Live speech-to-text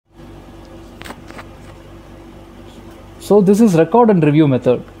So this is record and review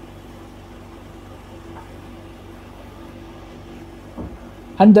method.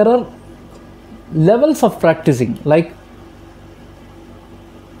 And there are levels of practicing, like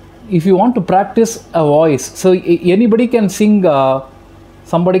if you want to practice a voice, so anybody can sing,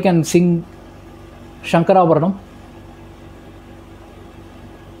 somebody can sing Shankarabaranam.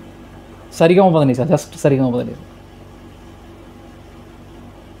 Sarigama Padani, sir, just Sarigama Padani.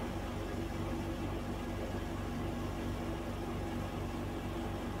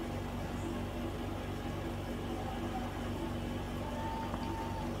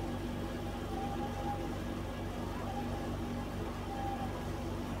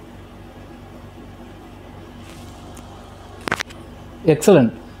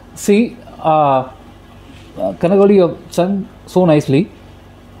 Excellent. See, Kanagoli, you have sung so nicely.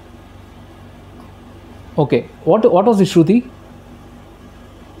 Okay, what was the Shruti?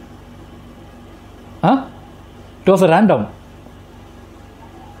 Huh? It was a random.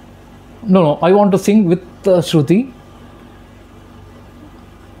 No, I want to sing with Shruti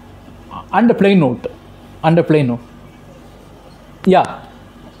and a plain note. And a plain note. Yeah.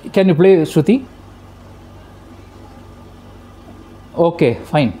 Can you play Shruti? Okay,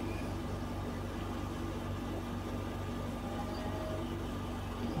 fine.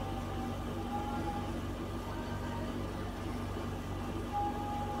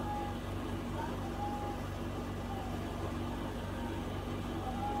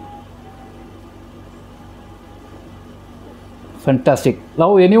 Fantastic.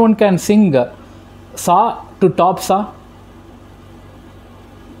 Now anyone can sing Sa to top Sa.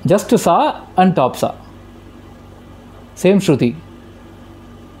 Just to Sa and top Sa. Same Shruti.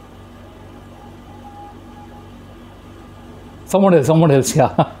 Someone else,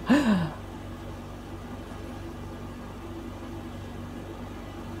 yeah.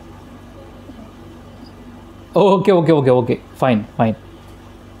 Oh, okay. Fine.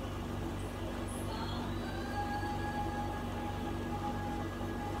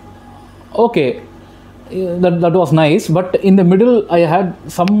 Okay, that was nice, but in the middle I had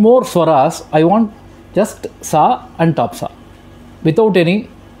some more swaras. I want just Sa and top Sa, without any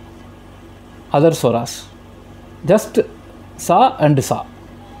other swaras. Just Sa and Sa.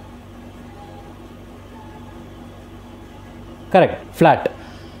 Correct, flat.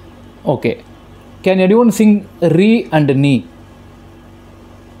 Okay. Can anyone sing Re and Ni?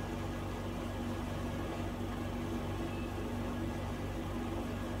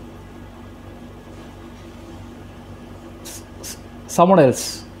 Someone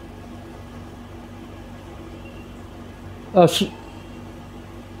else.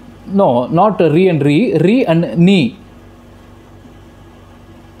 No, not Re and Re. Re and Ni.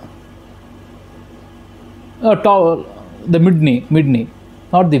 The mid knee,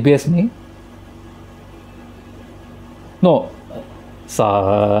 not the bass knee. No.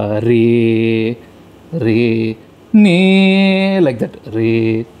 Sa, Re, Ni, like that.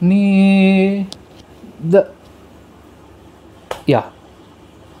 Re, Ni. Yeah,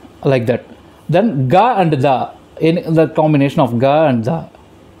 like that. Then Ga and Da, in the combination of Ga and Da.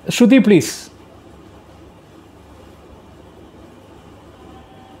 Shruti, please.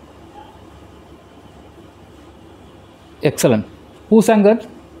 Excellent. Who sang that?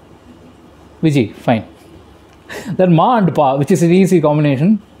 Vijay, fine. Then Ma and Pa, which is an easy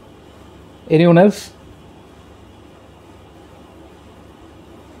combination. Anyone else?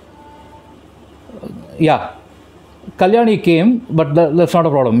 Yeah. Kalyani came, but that's not a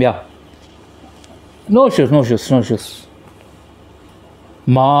problem. Yeah. No shoes.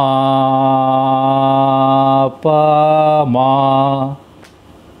 Ma, Pa, Ma.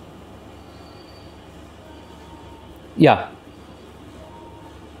 Yeah.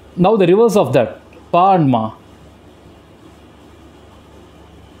 Now the reverse of that. Pa and Ma.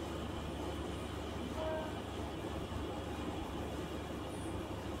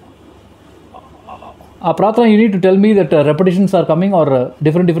 Pratana, you need to tell me that repetitions are coming, or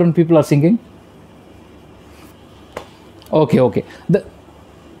different people are singing. Okay.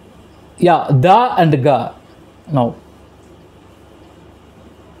 Da and Ga. Now.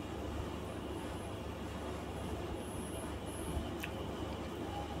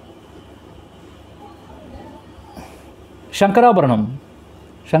 Shankarabaranam,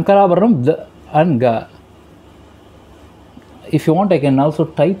 Da and Ga. If you want, I can also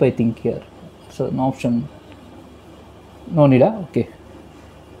type, I think, here. So an option. No need, okay.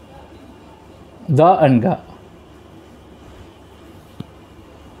 Da and Ga.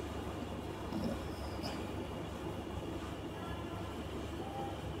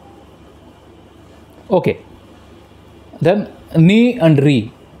 Okay. Then Ni and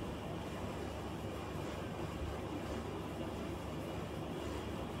Re.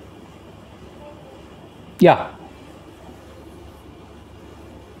 Yeah.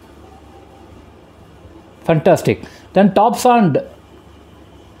 Fantastic. Then top sa and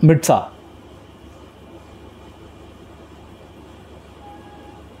mid sa.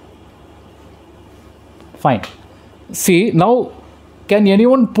 Fine. See, now can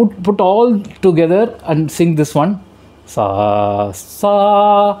anyone put all together and sing this one? Sa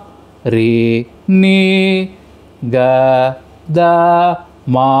sa re ni ga da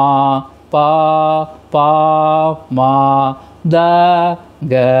ma pa pa ma da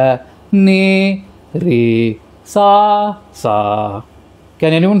ga ni re sa sa.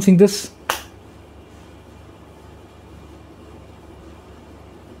 Can anyone sing this?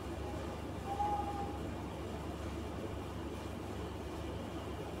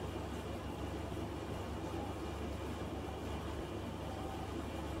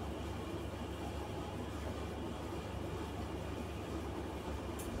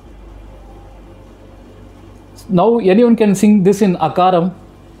 Now anyone can sing this in akaram.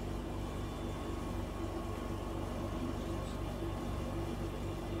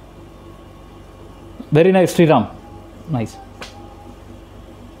 Very nice, Sriram. Nice.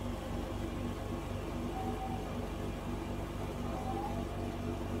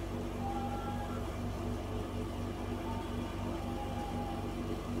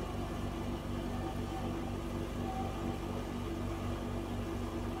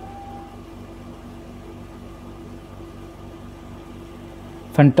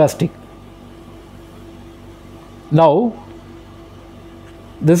 Fantastic. Now,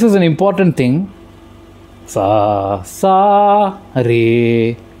 this is an important thing. Sa sa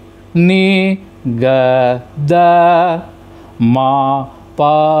re ni ga da ma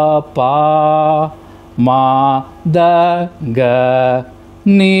pa pa ma da ga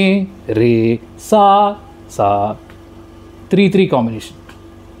ni re sa sa. 3-3 combination.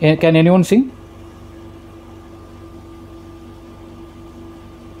 Can anyone sing?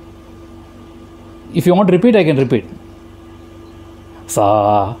 If you want to repeat, I can repeat.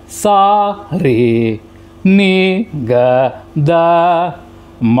 Sa sa re ni ga da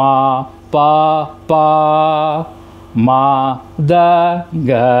ma pa pa ma da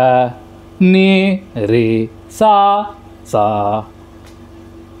ga ni re sa sa.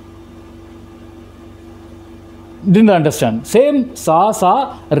 Didn't understand. Same sa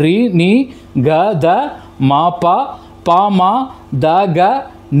sa re ni ga da ma pa ma da ga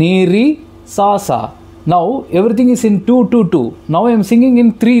ni re sa sa. Now everything is in 2-2-2. Now I am singing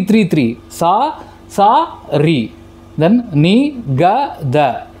in 3-3-3. Sa sa re. Then ni ga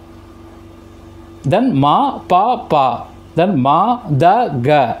da. Then ma pa pa. Then ma da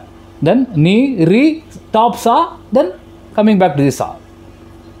ga. Then ni re top sa. Then coming back to the sa.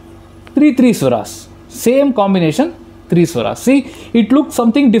 3-3 swaras. Same combination. 3 swaras. See, it looks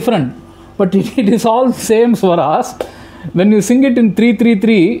something different, but it is all same swaras. When you sing it in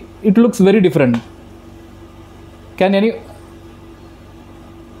 3-3-3, it looks very different. Can any?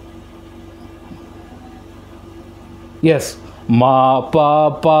 Yes. Ma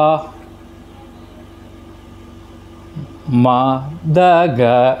pa pa ma da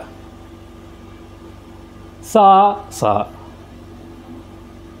ga sa sa.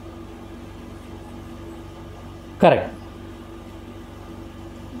 Correct.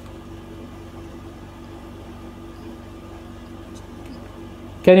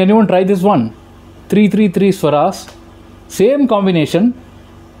 Can anyone try this one? 3-3-3 swaras. Same combination.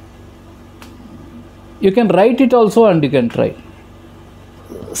 You can write it also and you can try.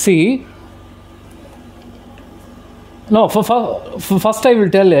 See. No, first I will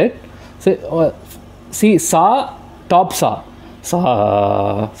tell it. See, sa, top sa.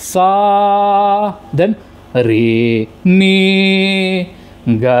 Sa, sa. Then re, ni,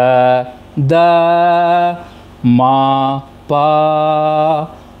 ga, da, ma,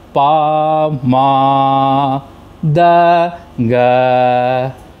 pa ma da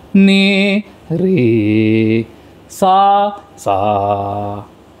ga ni re sa sa.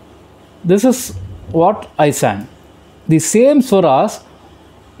 This is what I sang. The same swaras.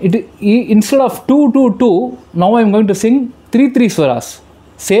 Instead of 2-2-2, now I am going to sing 3-3 swaras.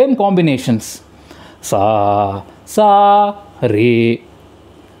 Same combinations. Sa sa re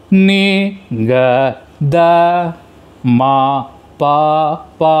ni ga da ma pa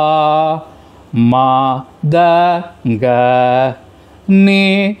pa ma da ga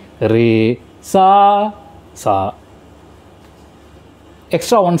ni re sa sa.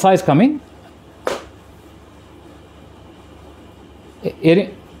 Extra one sa is coming.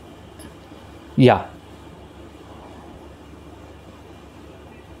 Yeah.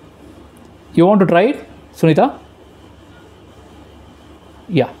 You want to try it, Sunita?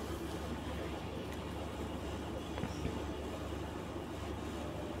 Yeah.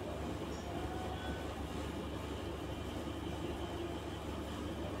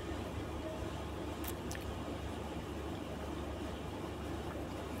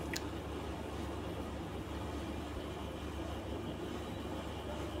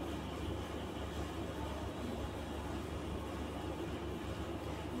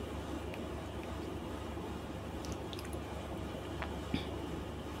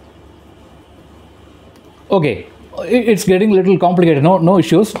 Okay, it's getting a little complicated. No, no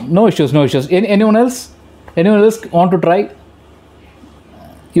issues, no issues, no issues. Anyone else? Anyone else want to try?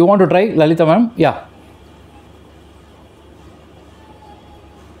 You want to try, Lalita ma'am? Yeah.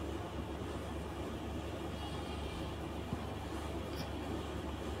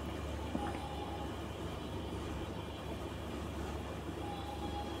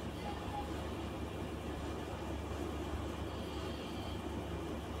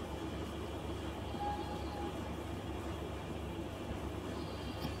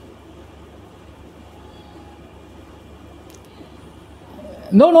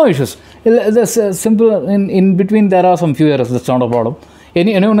 No, no issues. There's simple in between. There are some few errors. That's not a problem.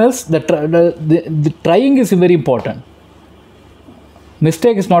 Anyone else? The trying is very important.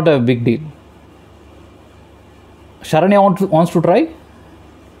 Mistake is not a big deal. Sharanya wants to try.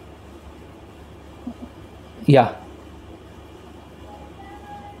 Yeah.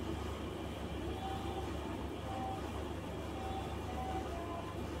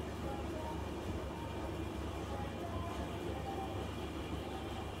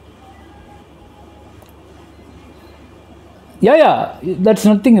 Yeah, that's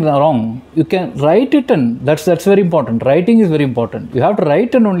nothing wrong. You can write it, and that's very important. Writing is very important. You have to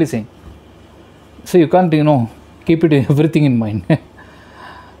write and only sing. So you can't, keep it everything in mind.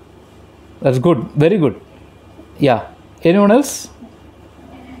 That's good. Very good. Yeah. Anyone else?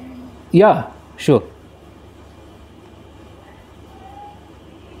 Yeah, sure.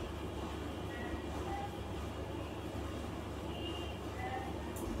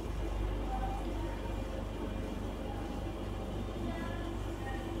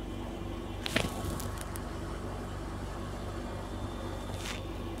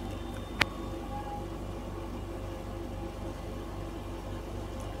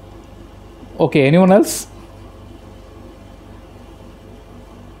 Okay, anyone else?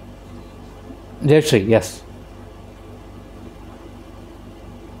 Jayashree, yes.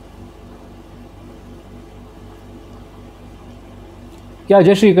 Yeah,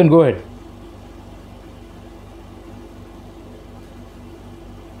 Jayashree, you can go ahead.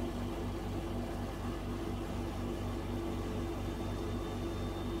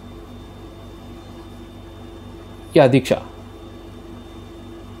 Yeah, Diksha.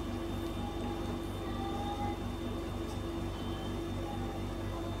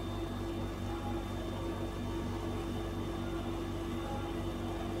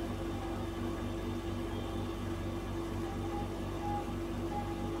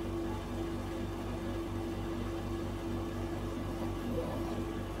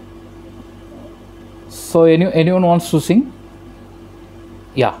 So anyone wants to sing?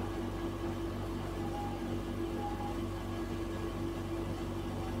 Yeah.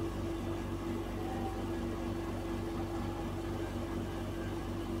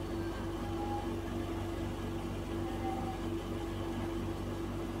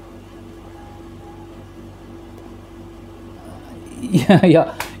 Yeah,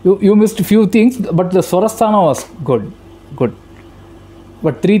 yeah. You missed a few things, but the Swarasthana was good. Good.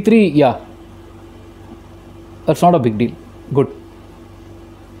 But 3-3, yeah. That's not a big deal. Good.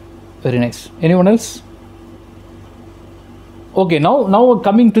 Very nice. Anyone else? Okay, now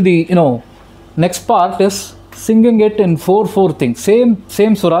coming to the next part is singing it in 4/4 things. Same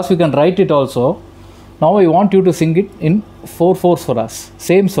suras, you can write it also. Now I want you to sing it in 4/4 suras.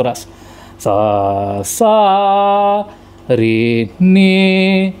 Same suras. Sa sa re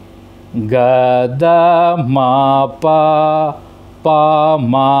ni ga da ma pa pa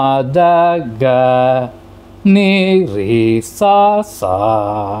ma da ga ni re sa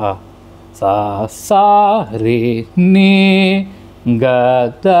sa sa re ni ga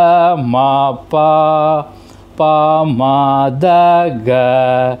da ma pa pa ma da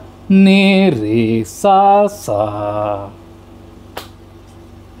ga ni re sa sa.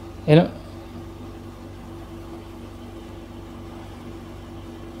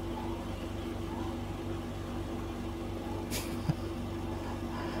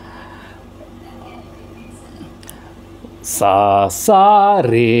 Sa sa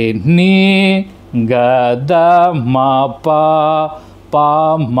re ni ga da ma pa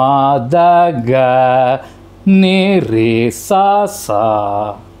pa ma da ga ni re sa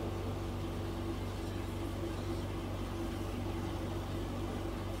sa.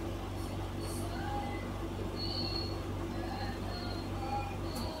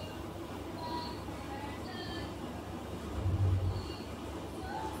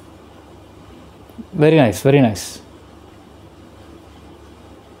 Very nice, very nice.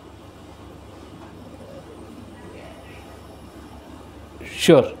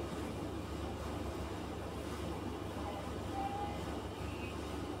 Sure.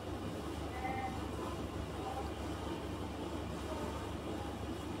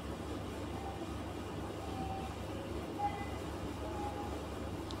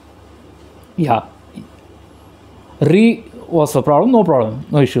 Yeah. Re was a problem. No problem.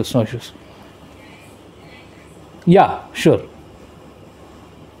 No issues. No issues. Yeah. Sure.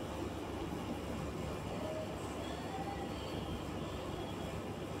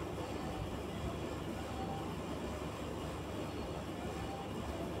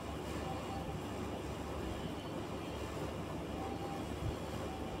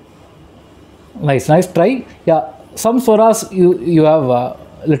 Nice. Nice try. Yeah. Some swaras you have a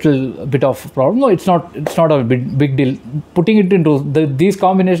little bit of problem. No, it's not. It's not a big deal. Putting it into these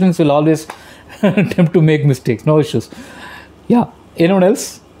combinations will always attempt to make mistakes. No issues. Yeah. Anyone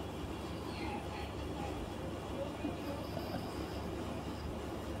else?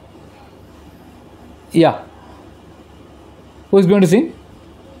 Yeah. Who is going to sing?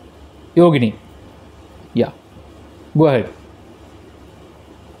 Yogini. Yeah. Go ahead.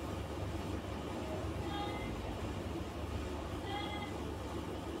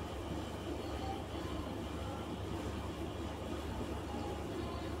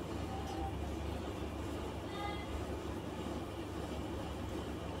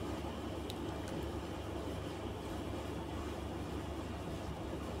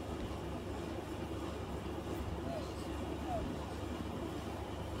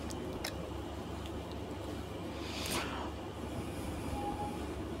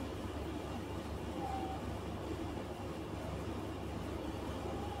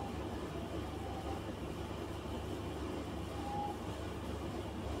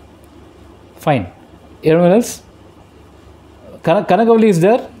 Fine. Anyone else? Kanakavali is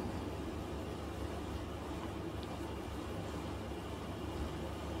there?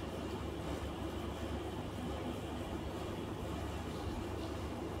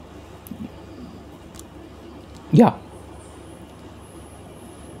 Yeah.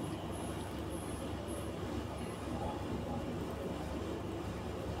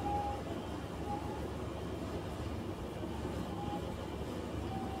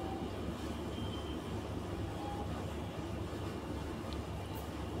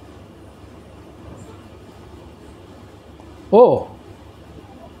 Oh.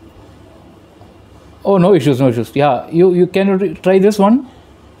 Oh, no issues, no issues. Yeah, you can try this one.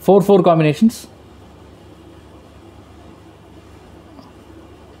 4 4 combinations.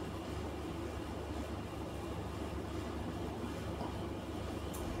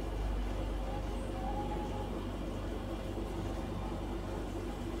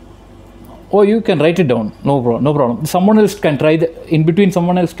 Oh, you can write it down. No problem. No problem. Someone else can try in between.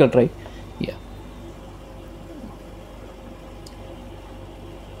 Someone else can try. Yeah.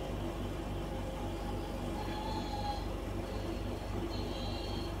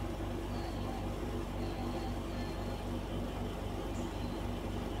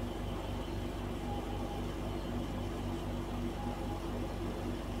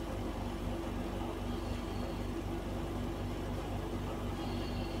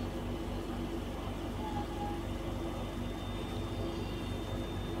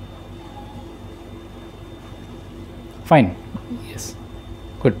 Fine. Yes.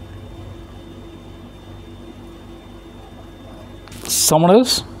 Good. Someone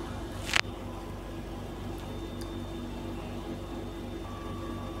else?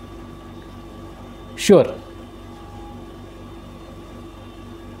 Sure.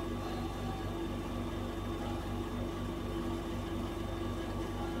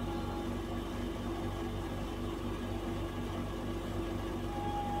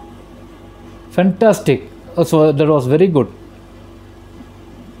 Fantastic. So that was very good.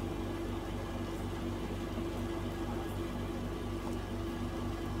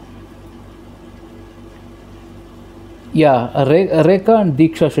 Yeah, Rekha and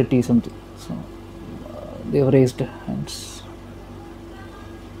Diksha Shetty something. So they've raised hands.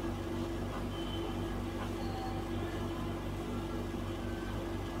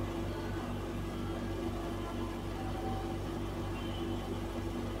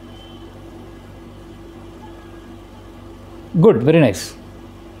 Good, very nice.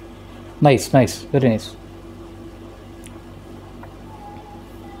 Nice, nice, very nice.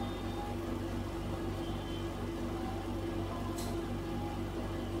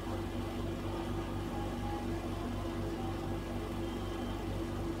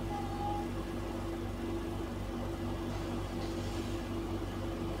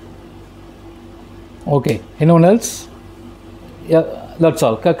 Okay, anyone else? Yeah, that's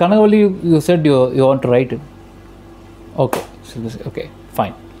all. Kanavali, you said you want to write it. Okay, okay,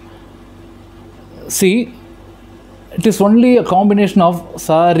 fine. See, it is only a combination of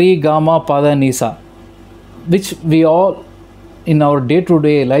sa, re, gama, pada, nisa, which we all in our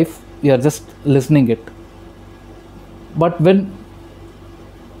day-to-day life we are just listening it. But when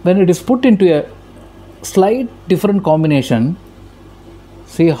when it is put into a slight different combination,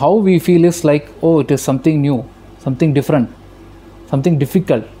 see how we feel is like, oh, it is something new, something different, something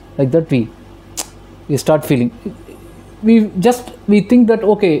difficult, like that we start feeling. We think that,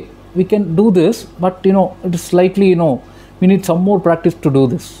 okay, we can do this, but it is slightly, we need some more practice to do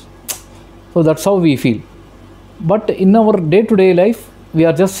this. So that's how we feel. But in our day-to-day life, we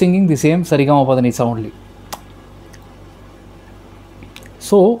are just singing the same Sarigama Padanisa only.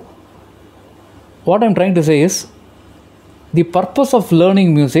 So what I'm trying to say is, the purpose of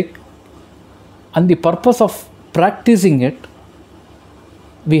learning music and the purpose of practicing it,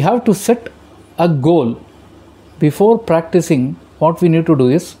 we have to set a goal. Before practicing, what we need to do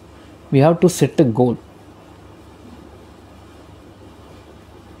is, we have to set a goal.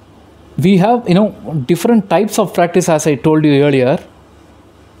 We have, different types of practice, as I told you earlier.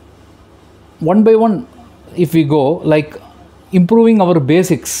 One by one, if we go, like improving our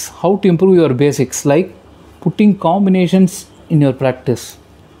basics, how to improve your basics, like putting combinations in your practice.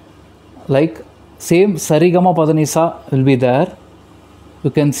 Like same Sarigama Padanisa will be there.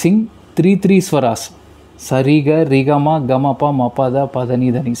 You can sing 3 swaras. Sariga, Rigama, Gamapa, Mapada,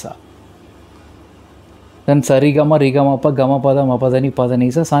 Padani, Dhanisa. Then Sarigama, Rigamapa, Gamapada, Mapadani,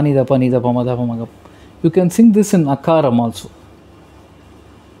 Padanisa, Sani, Dapa, Nida, Pamada, Pamagap. You can sing this in Akaram also.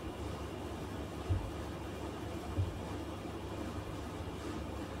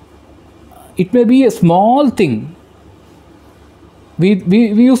 It may be a small thing. We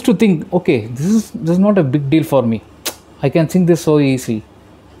used to think, okay, this is not a big deal for me. I can sing this so easy.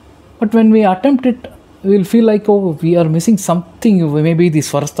 But when we attempt it, we will feel like, oh, we are missing something. Maybe the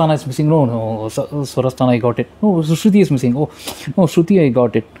Swarasthana is missing. No, Swarasthana, I got it. No, Shruti is missing. Oh, no, Shruti, I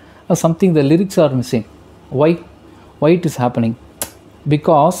got it. Something, the lyrics are missing. Why? Why it is happening?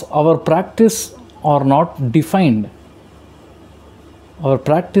 Because our practice are not defined. Our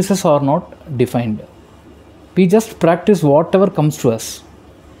practices are not defined. We just practice whatever comes to us.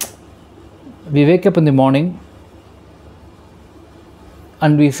 We wake up in the morning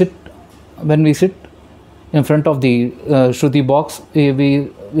and we sit. When we sit in front of the Shruti box,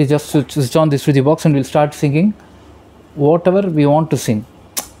 we just switch on the Shruti box and we'll start singing whatever we want to sing.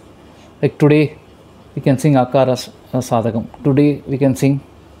 Like today, we can sing Akara Sadhakam. Today, we can sing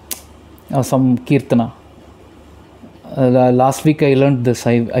some Kirtana. Last week I learned this,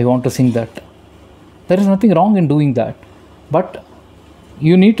 I want to sing that. There is nothing wrong in doing that. But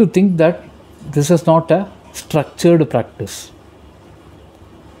you need to think that this is not a structured practice.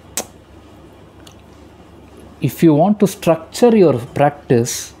 If you want to structure your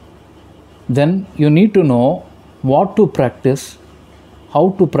practice, then you need to know what to practice,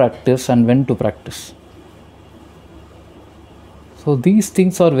 how to practice, and when to practice. So these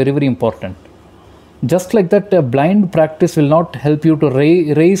things are very, very important. Just like that, a blind practice will not help you to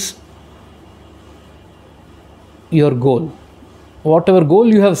raise your goal. Whatever goal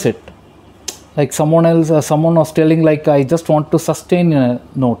you have set. Like someone was telling, like, I just want to sustain a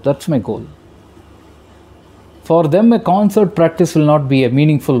note. That's my goal. For them, a concert practice will not be a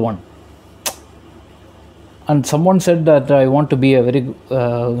meaningful one. And someone said that I want to be a very,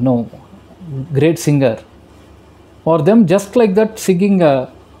 great singer. For them, just like that, singing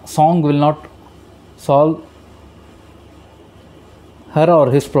a song will not solve her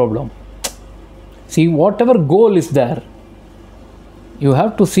or his problem. See, whatever goal is there, you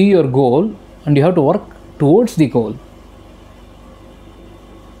have to see your goal and you have to work towards the goal.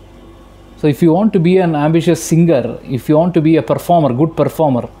 So if you want to be an ambitious singer, if you want to be a performer, good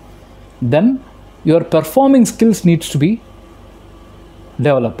performer, then your performing skills needs to be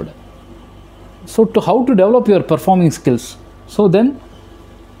developed. So how to develop your performing skills? So then,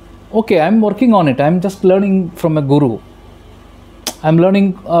 okay, I'm working on it. I'm just learning from a guru. I'm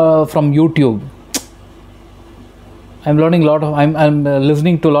learning from YouTube. I'm learning I'm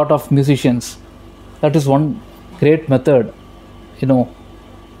listening to a lot of musicians. That is one great method.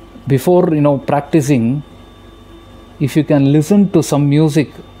 Before practicing, if you can listen to some music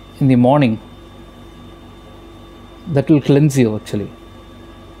in the morning, that will cleanse you actually.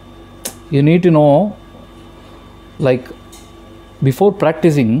 You need to know, like, before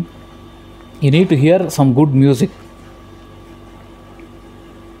practicing, you need to hear some good music.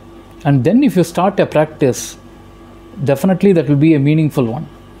 And then if you start a practice, definitely that will be a meaningful one.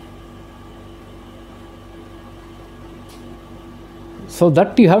 So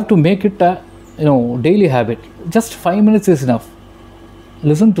that you have to make it a daily habit. Just 5 minutes is enough.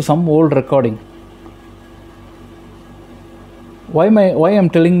 Listen to some old recording. Why I'm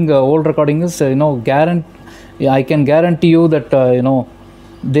telling old recording is I can guarantee you that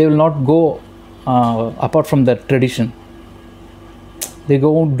they will not go apart from that tradition. They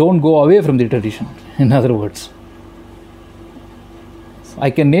don't go away from the tradition, in other words. I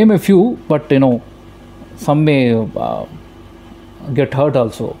can name a few, but some may get hurt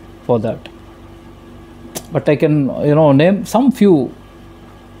also for that. But I can name some few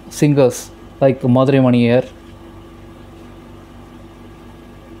singers like Madurai Maniyar,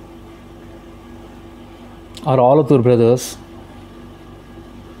 or Alathur brothers,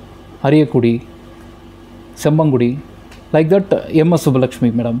 Ariyakudi, Sembangudi, like that, M.S.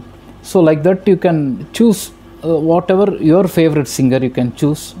 Subbalakshmi madam. So like that you can choose whatever your favorite singer you can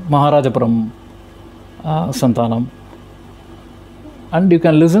choose, Maharajapuram Santanam, and you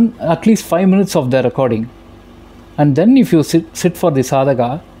can listen at least 5 minutes of their recording, and then if you sit for the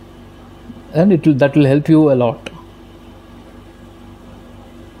sadhaka, then that will help you a lot.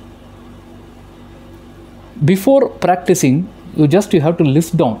 Before practicing, you have to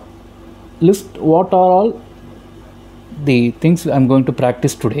list what are all the things I'm going to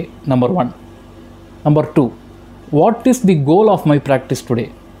practice today, number 1. Number 2, what is the goal of my practice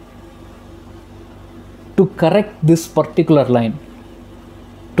today? To correct this particular line,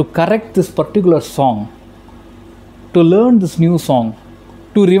 to correct this particular song, to learn this new song,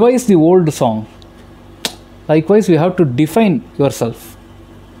 to revise the old song. Likewise, you have to define yourself.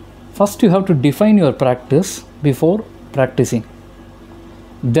 First, you have to define your practice before practicing.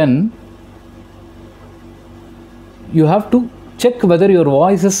 Then, you have to check whether your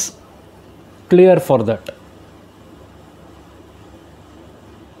voice is clear for that.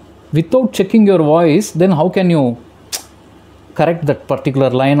 Without checking your voice, then how can you correct that particular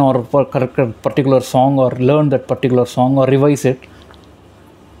line, or correct a particular song, or learn that particular song, or revise it?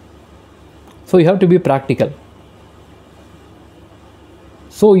 So you have to be practical.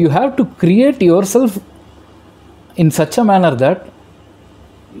 So you have to create yourself in such a manner that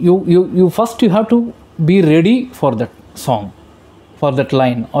you first you have to be ready for that song, for that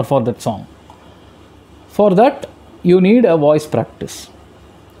line, or for that song. For that you need a voice practice,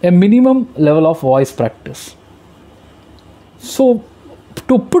 a minimum level of voice practice. So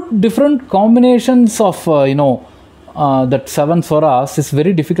to put different combinations of that 7 swaras is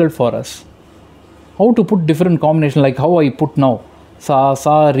very difficult for us. How to put different combination, like how I put now, sa,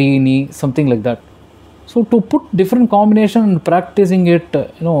 sa, re, ni, something like that. So to put different combination and practicing it,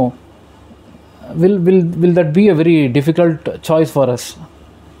 will that be a very difficult choice for us?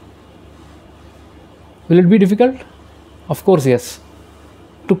 Will it be difficult? Of course, yes.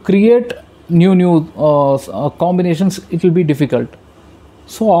 To create new combinations, it will be difficult.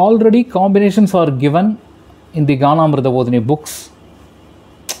 So already combinations are given in the Ganamrita Bodhini books.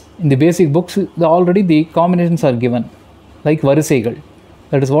 In the basic books, already the combinations are given, like Varisaigal.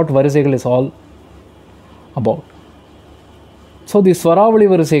 That is what Varisaigal is all about. So the Swaravali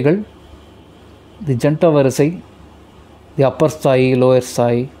Varisaigal, the Janta Varisai, the upper Sai, lower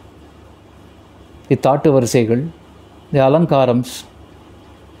Sai, the Thatu Varisaigal, the Alankarams.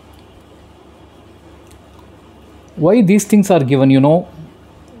 Why these things are given,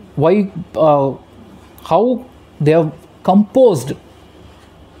 why, how they have composed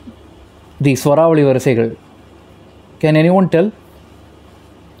the Swaravali Varisaigal. Can anyone tell?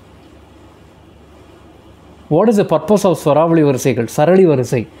 What is the purpose of Swaravali Varisaigal, Sarali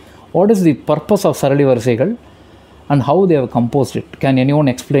Varisai? What is the purpose of Sarali Varisaigal and how they have composed it? Can anyone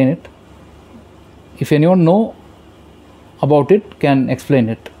explain it? If anyone know about it, can explain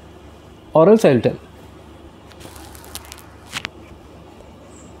it. Or else I will tell.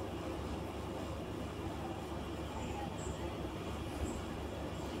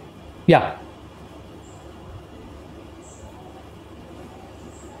 Yeah.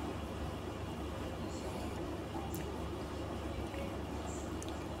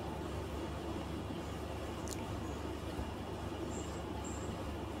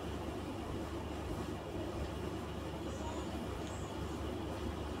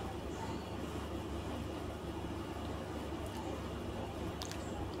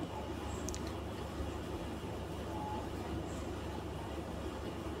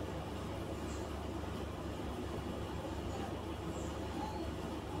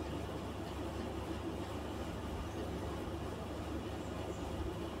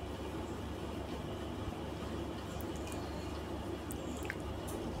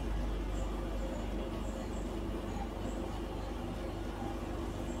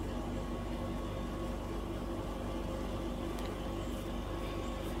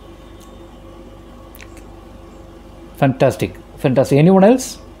 Fantastic. Fantastic. Anyone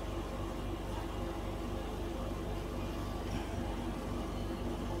else?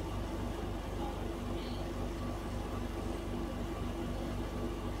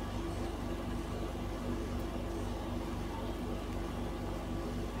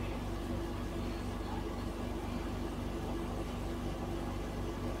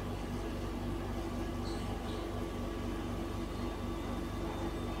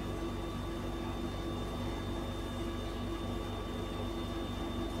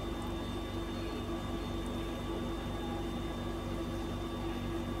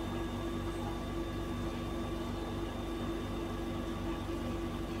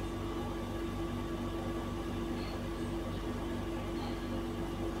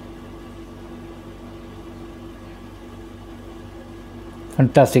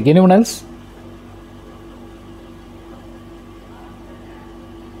 Fantastic. Anyone else?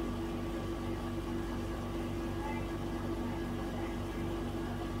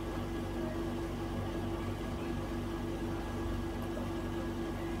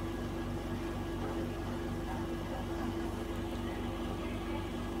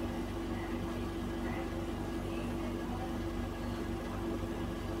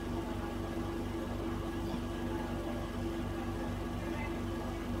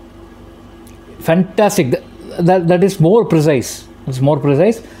 Fantastic. That is more precise. It's more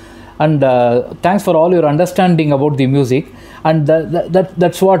precise. And thanks for all your understanding about the music. And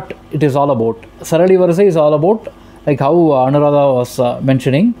that's what it is all about. Sarali Varsa is all about, like how Anuradha was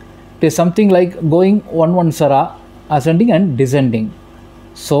mentioning, it is something like going 1-1 Sara, ascending and descending.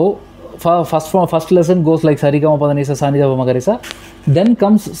 So first lesson goes like Sari Gama Padanisa Sani Dava Magarisa. Then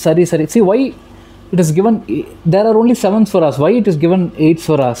comes Sari Sari. See why it is given, there are only 7s for us. Why it is given 8s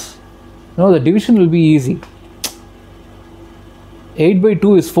for us? The division will be easy. 8 by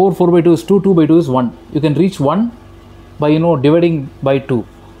 2 is 4, 4 by 2 is 2, 2 by 2 is 1. You can reach 1 by dividing by 2.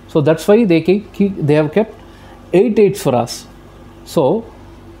 So that's why they have kept 8 8s for us. So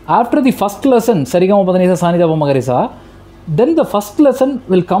after the first lesson, Sarigama Padanisa Sanidapa Magarisa, then the first lesson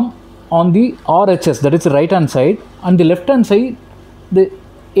will come on the RHS, that is the right hand side, and the left hand side, the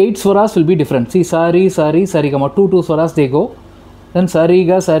 8 swaras will be different. See, Sari, Sari, Sarigama, 2 swaras they go. Then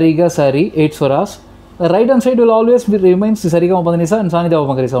Sariga, Sariga, Sari, 8 swaras. The right hand side will always remains Sarigama Padanisa and Sanidapa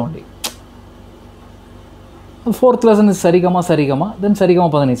Magarisa only. The fourth lesson is Sarigama, Sarigama, then Sarigama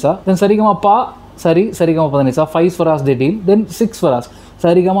Padanisa, then Sarigama Pa, Sari, Sarigama Padanisa, 5 swaras they deal, then 6 swaras,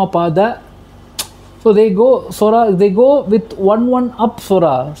 Sarigama Pa, Da. So they go with 1-1 up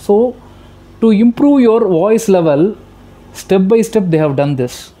swara. So to improve your voice level, step by step they have done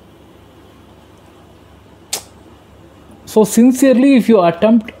this. So sincerely, if you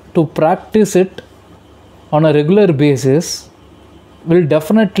attempt to practice it on a regular basis, will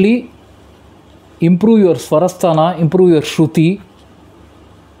definitely improve your swarasthana, improve your shruti,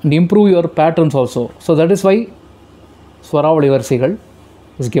 and improve your patterns also. So that is why Swaravali Varsigal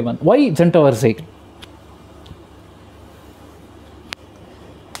is given. Why Janta Varsigal?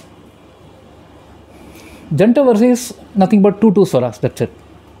 Janta Varsi is nothing but 2 swaras, that's it.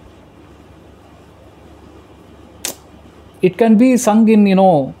 It can be sung in,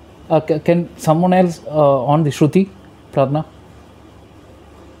 can someone else on the Shruti, Pradna?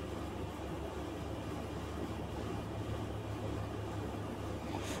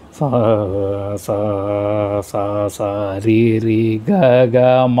 Sa ri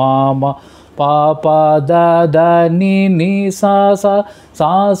ga ma ma pa pa da ni sa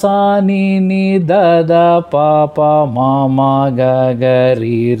ni da pa ma ga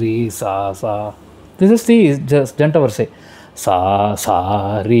ri sa. This is the just Janta Varsi. Sa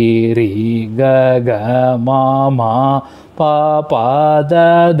ri ga ma pa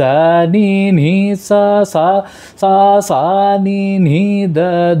da ni sa ni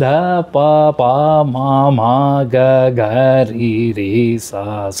da pa ma ga ri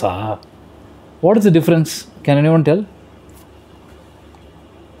sa. What is the difference? Can anyone tell?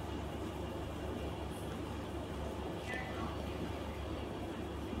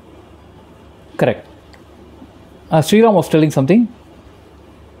 Correct. Sriram was telling something.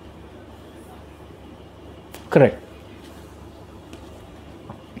 Correct.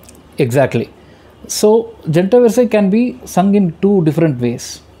 Exactly. So Janta Varsa can be sung in 2 different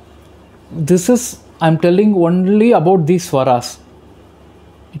ways. This is, I am telling only about these swaras.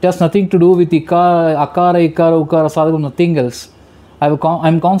 It has nothing to do with Akara, Ikara, Ukara, Sadhaka, nothing else. I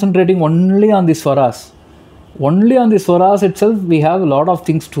am concentrating only on the swaras. Only on the swaras itself, we have a lot of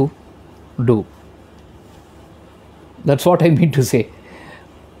things to do. That's what I mean to say.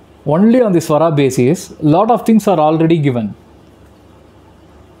 Only on the swara basis, a lot of things are already given.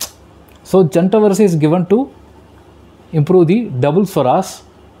 So Janta Varsa is given to improve the double swaras,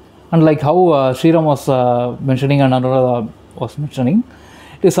 and like how Sriram was mentioning and Anuradha was mentioning,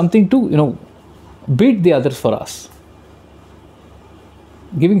 it is something to beat the other swaras,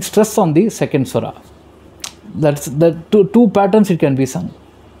 giving stress on the second swara. That's the two patterns it can be sung.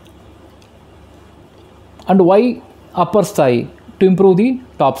 And why upper sthai? To improve the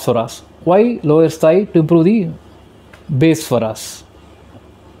top swaras. Why lower sthai? To improve the bass swaras.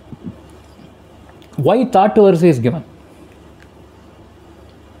 Why Tatu Varsa is given?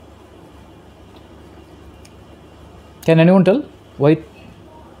 Can anyone tell? Why?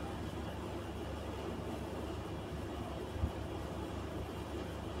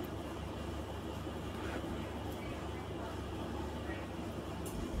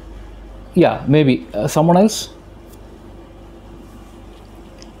 Yeah, maybe. Someone else?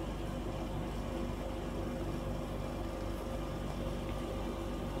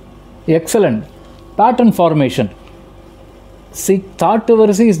 Excellent. Pattern formation. See, thought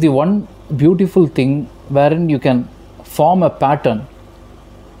verse is the one beautiful thing wherein you can form a pattern.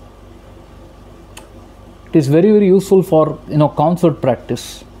 It is very, very useful for concert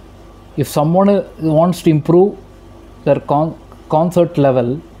practice. If someone wants to improve their concert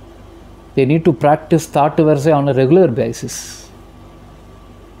level, they need to practice thought verse on a regular basis.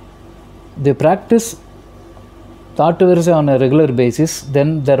 They practice thought verse on a regular basis,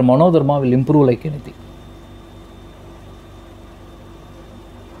 then their manodharma will improve like anything.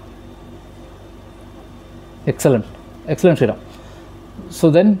 Excellent. Excellent, Sriram. So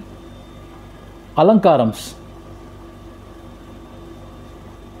then, alankarams.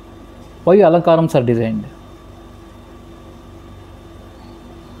 Why alankarams are designed?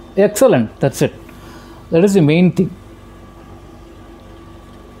 Excellent. That's it. That is the main thing.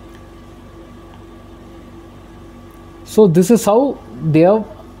 So this is how they have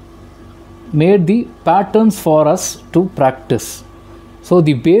made the patterns for us to practice. So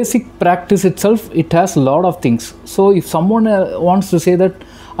the basic practice itself, it has a lot of things. So if someone wants to say that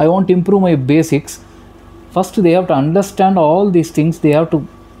I want to improve my basics, first they have to understand all these things. They have to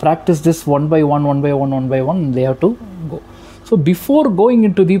practice this one by one, and they have to go. So before going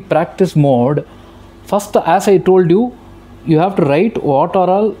into the practice mode, first, as I told you, you have to write what are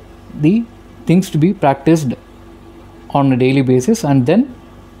all the things to be practiced on a daily basis, and then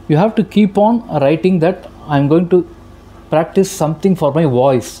you have to keep on writing that I am going to practice something for my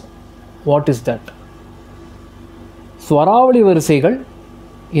voice. What is that? Swaravali varisaigal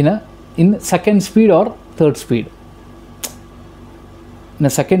in second speed or third speed. In a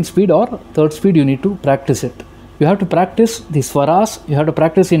second speed or third speed, you need to practice it. You have to practice the swaras, you have to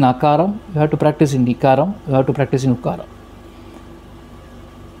practice in akaram, you have to practice in ikaram, you have to practice in ukaram.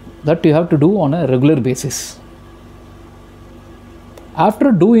 That you have to do on a regular basis.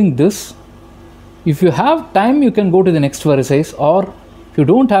 After doing this, if you have time, you can go to the next verses, or if you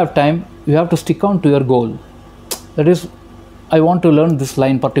don't have time, you have to stick on to your goal. That is, I want to learn this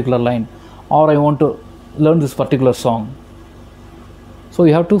particular line, or I want to learn this particular song. So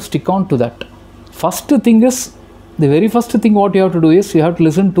you have to stick on to that. The very first thing what you have to do is you have to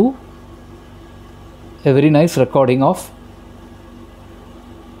listen to a very nice recording of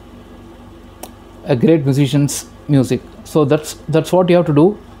a great musician's music. So that's what you have to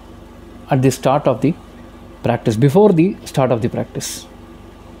do at the start of the practice, before the start of the practice.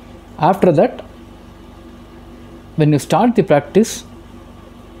 After that, when you start the practice,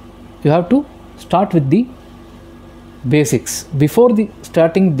 you have to start with the basics. Before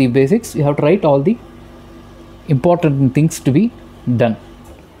starting the basics, you have to write all the important things to be done.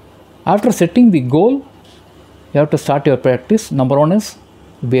 After setting the goal, you have to start your practice. Number one is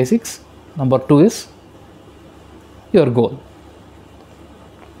basics. Number two is your goal.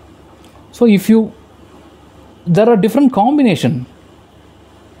 So there are different combinations.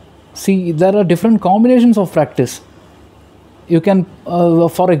 See, there are different combinations of practice. You can,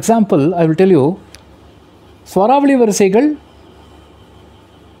 for example, I will tell you, Swaravali varisaigal,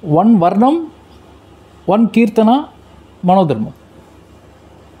 one varnam, one kirtana, manodharma.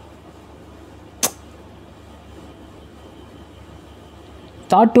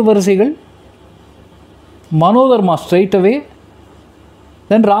 Thought varisaigal, manodharma straight away,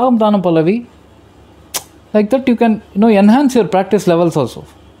 then ragam tanam pallavi. Like that you can enhance your practice levels also.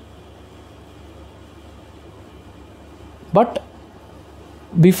 But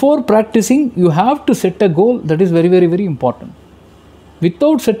before practicing, you have to set a goal. That is very, very, very important.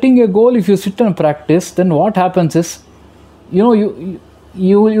 Without setting a goal, if you sit and practice, then what happens is, you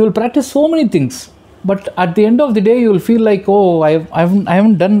will practice so many things, but at the end of the day, you will feel like, oh, I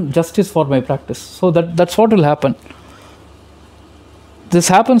haven't done justice for my practice. So that's what will happen. This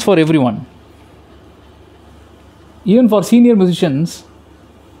happens for everyone. Even for senior musicians,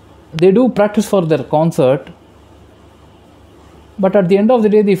 they do practice for their concert, but at the end of the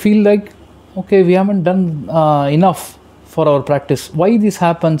day, they feel like, okay, we haven't done enough for our practice. Why this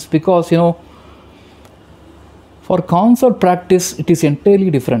happens? Because, for concert practice, it is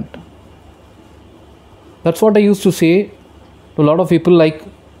entirely different. That's what I used to say to a lot of people, like,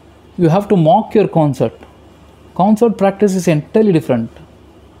 you have to mock your concert. Concert practice is entirely different.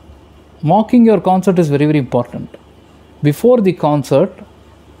 Mocking your concert is very, very important. Before the concert,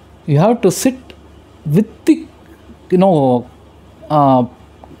 you have to sit with the,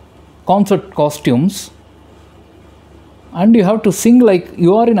 concert costumes, and you have to sing like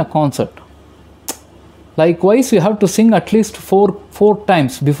you are in a concert. Likewise, you have to sing at least four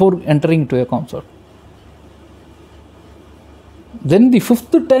times before entering to a concert. Then the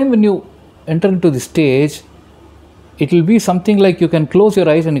fifth time when you enter into the stage, It will be something like you can close your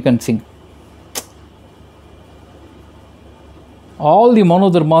eyes and you can sing. All the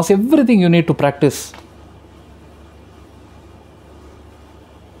manodharmas, everything you need to practice.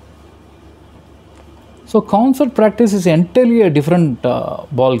 So concert practice is entirely a different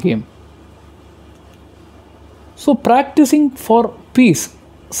ball game. So practicing for peace,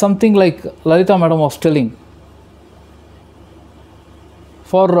 something like Lalita madam was telling,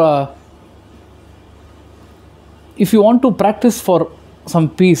 for if you want to practice for some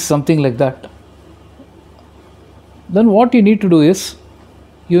peace, something like that, then what you need to do is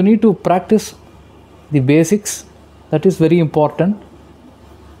you need to practice the basics. That is very important,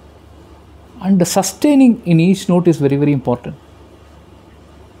 and the sustaining in each note is very, very important.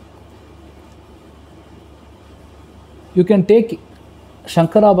 You can take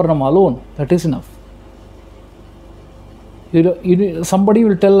Shankarabharanam alone, that is enough. Somebody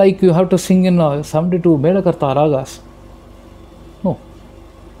will tell like you have to sing in 72 Medakarta ragas. No,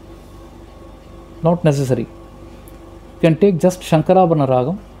 not necessary. You can take just Shankarabharana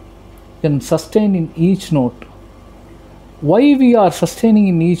ragam, you can sustain in each note. Why we are sustaining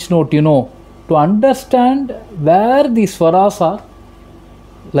in each note, to understand where the swaras are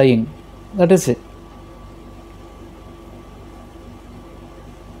lying. That is it.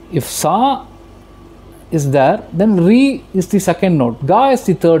 If Sa is there, then Re is the second note, Ga is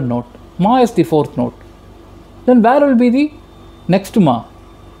the third note, Ma is the fourth note. Then where will be the next Ma?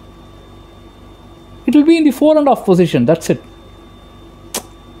 It will be in the 4.5 position, that's it.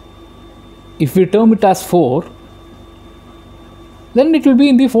 If we term it as 4, then it will be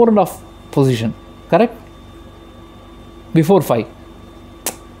in the 4.5 position, correct? Before 5.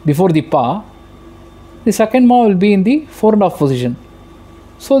 Before the Pa, the second Ma will be in the 4.5 position.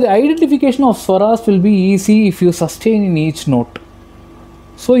 So the identification of swaras will be easy if you sustain in each note.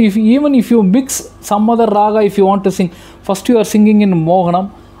 So even if you mix some other raga, if you want to sing, first you are singing in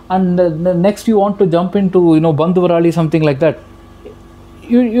Mohanam, and the next you want to jump into Bandhuvarali, something like that,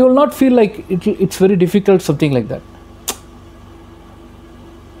 you will not feel like it's very difficult, something like that.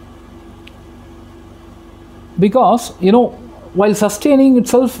 Because while sustaining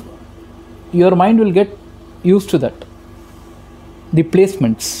itself, your mind will get used to that, the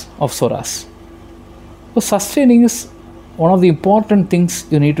placements of swaras. So sustaining is one of the important things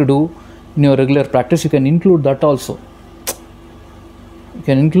you need to do in your regular practice. You can include that also. You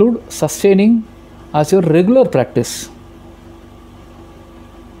can include sustaining as your regular practice.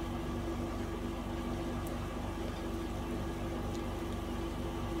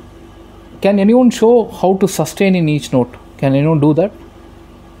 Can anyone show how to sustain in each note? Can anyone do that?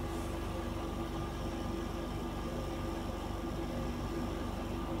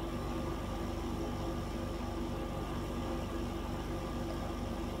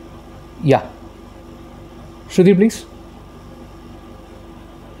 Yeah. Shruti, please.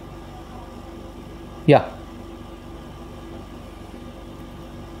 Yeah.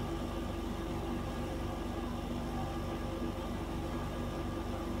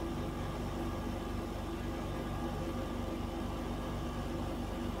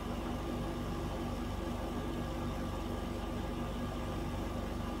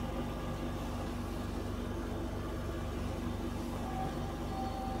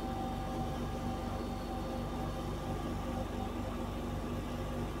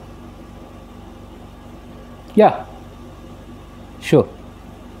 Yeah, sure.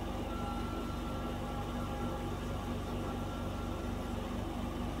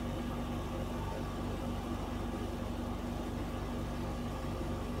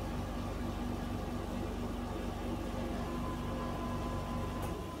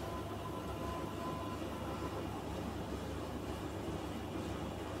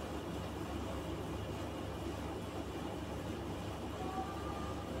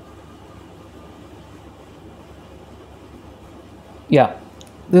 Yeah,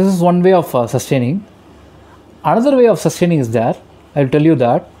 this is one way of sustaining. Another way of sustaining is there. I'll tell you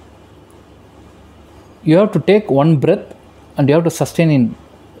that you have to take one breath and you have to sustain in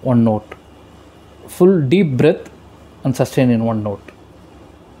one note. Full deep breath and sustain in one note.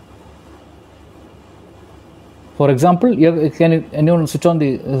 For example, can anyone switch on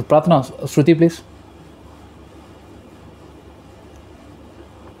the Pratana, Shruti, please?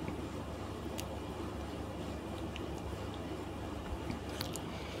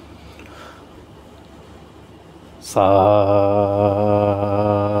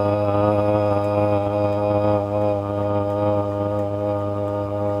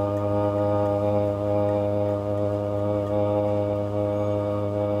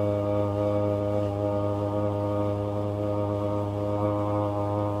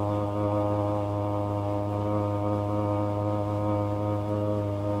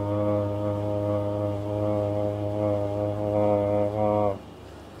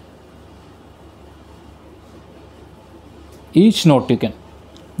 Each note you can.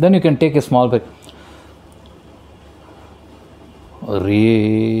 Then you can take a small break.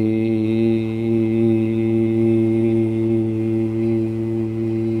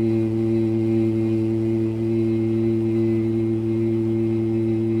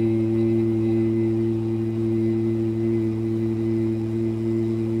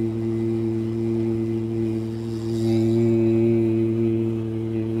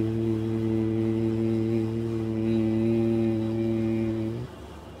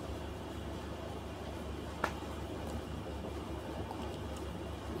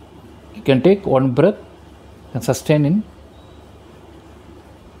 You can take one breath and sustain in.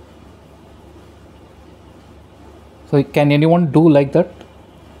 So can anyone do like that?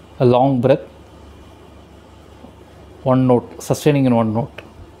 A long breath, one note, sustaining in one note.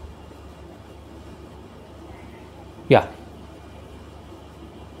 Yeah.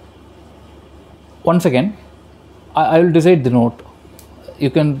 Once again, I will decide the note. You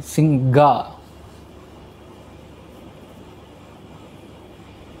can sing ga.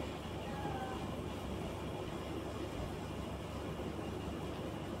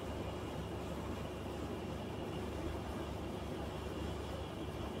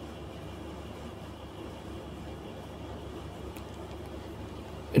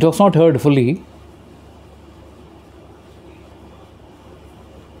 It was not heard fully.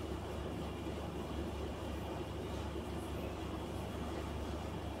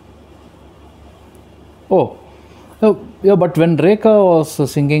 Oh, no, yeah, but when Rekha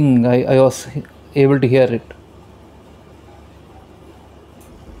was singing, I was able to hear it.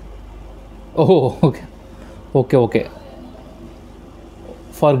 Oh, okay, okay, okay.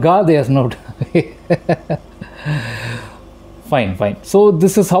 For Ga, there's not. Fine, fine. So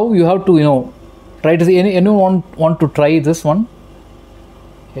this is how you have to, try to see. Anyone want to try this one?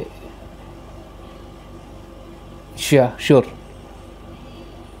 Sure, sure.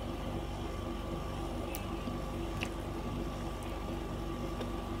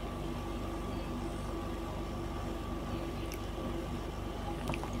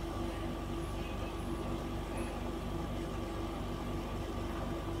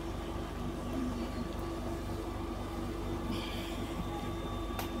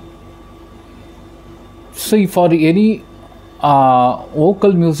 See, for any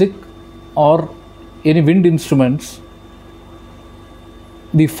vocal music or any wind instruments,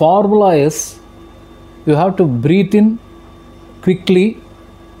 the formula is you have to breathe in quickly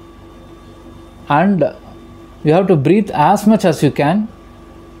and you have to breathe as much as you can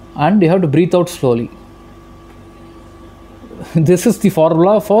and you have to breathe out slowly. This is the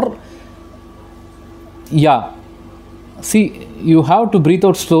formula for, yeah. See, you have to breathe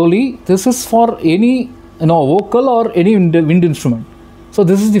out slowly. This is for any vocal or any wind instrument. So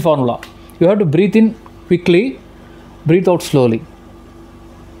this is the formula. You have to breathe in quickly, breathe out slowly.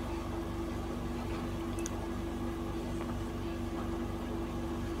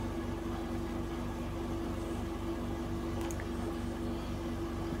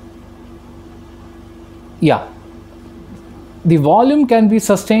 Yeah. The volume can be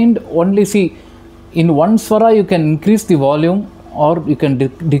sustained only, see, in one swara you can increase the volume or you can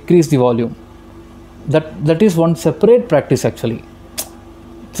decrease the volume. That is one separate practice actually.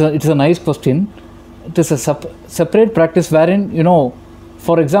 It's a nice question. It is a separate practice wherein,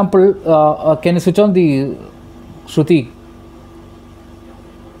 for example, can you switch on the Shruti?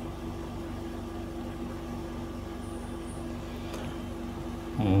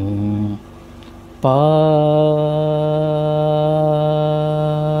 Pa.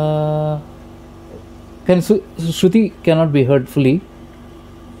 Shruti cannot be heard fully.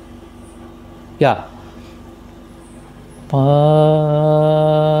 Yeah. Pa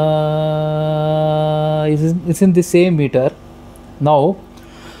is in the same meter. Now,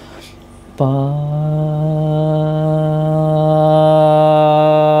 pa.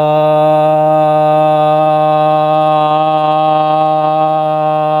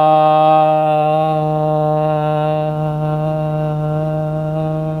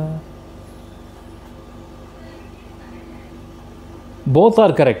 Both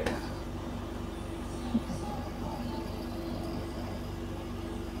are correct.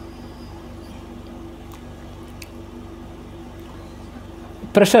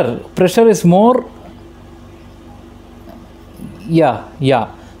 Pressure is more. Yeah.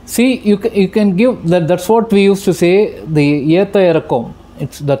 See, you can give that. That's what we used to say. The yeta erakom.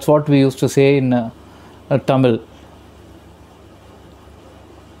 That's what we used to say in Tamil.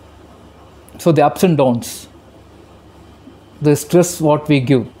 So the ups and downs. The stress what we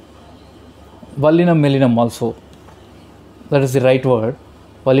give. Vallinam mellinam also. That is the right word.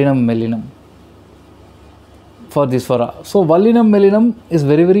 Vallinam mellinam. for this swara. So Vallinam Mellinam is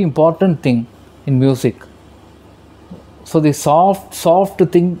very very important thing in music. So the soft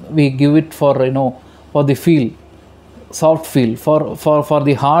thing we give it for, you know, for the feel, soft feel. For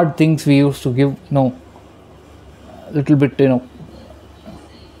the hard things we used to give, you know, little bit, you know,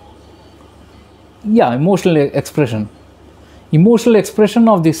 yeah, emotional expression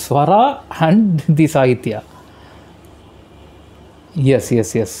of the swara and the sahitya.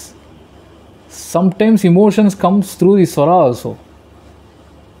 Yes. Sometimes emotions comes through the swara also.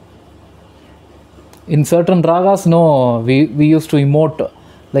 In certain ragas, no, we used to emote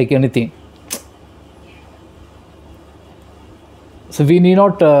like anything. So we need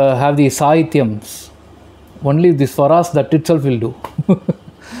not have the sahityams. Only the swaras, that itself will do.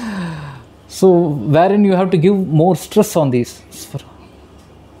 So wherein you have to give more stress on these swara.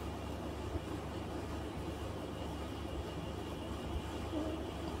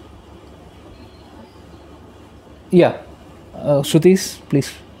 Yeah, Shrutis,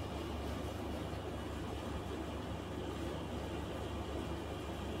 please.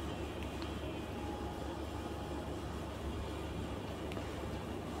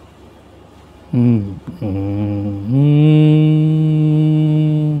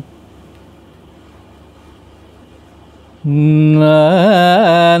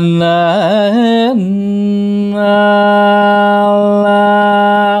 Na na na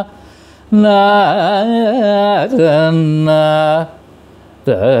na na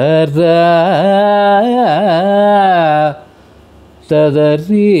da da da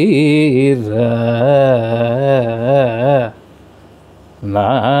ri ra na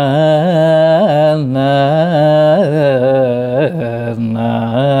na na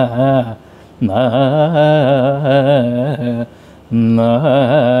na na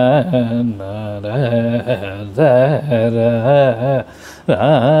na ra ra ra ra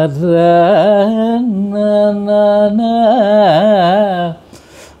na na na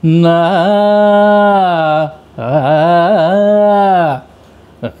na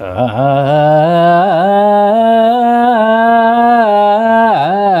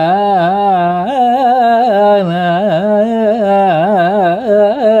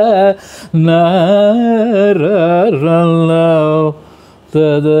na ra ra la da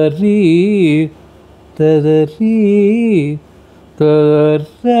da ri da da ri da ra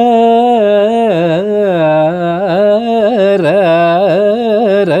ra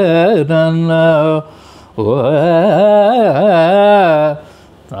ra ra la wa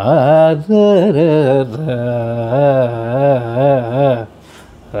da ra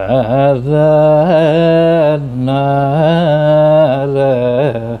ra ra na ra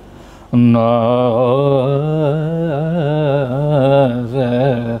na ra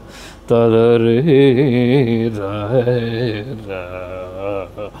da re ra ra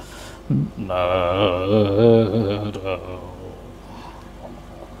na ra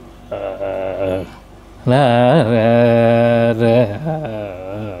la ra ra.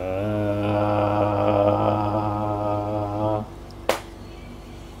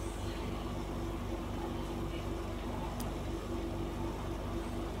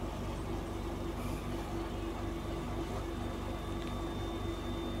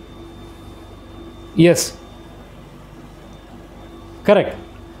 Yes, correct.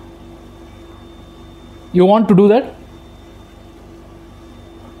 You want to do that?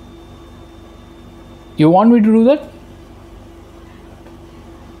 You want me to do that?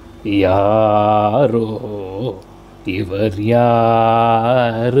 Yaro, ivar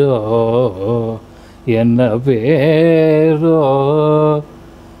yaro, enna pero,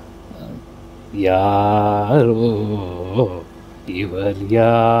 yaro, ivar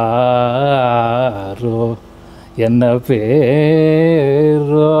yaro, enna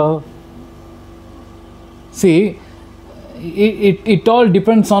pero. See, it all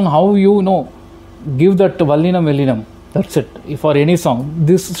depends on how you know give that Vallinam Mellinam. That's it. For any song,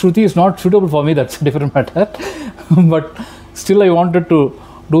 this Shruti is not suitable for me. That's a different matter. But still, I wanted to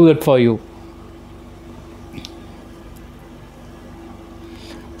do that for you.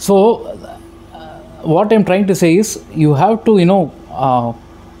 So, what I'm trying to say is, you have to,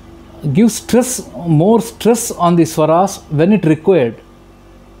 give more stress on the swaras when it required.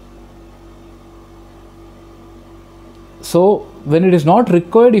 So, when it is not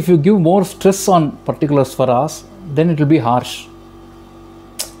required, if you give more stress on particular swaras, then it will be harsh.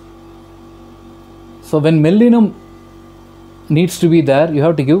 So, when Mellinam needs to be there, you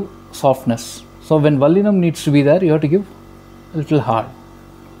have to give softness. So, when Vallinam needs to be there, you have to give a little hard.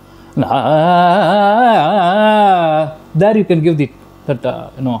 There you can give that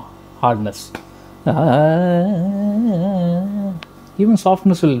hardness. Even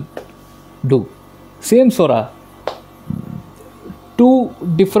softness will do. Same swara,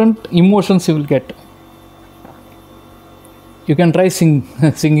 different emotions you will get. You can try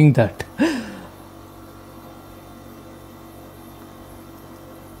singing that.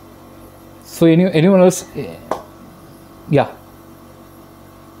 So anyone else? Yeah.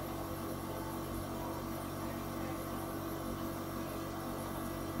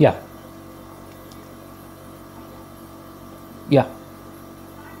 Yeah. Yeah.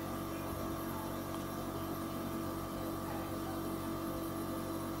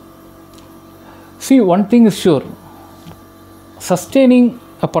 See, one thing is sure, sustaining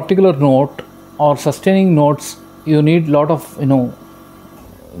a particular note or sustaining notes, you need lot of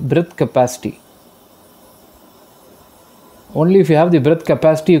breath capacity. Only if you have the breath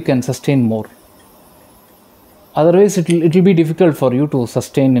capacity you can sustain more. Otherwise it will be difficult for you to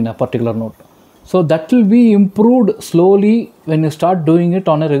sustain in a particular note. So that will be improved slowly when you start doing it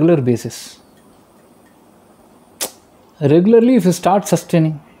on a regular basis. Regularly if you start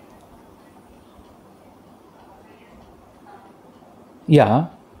sustaining. Yeah,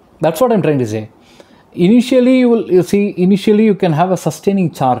 that's what I'm trying to say. Initially initially you can have a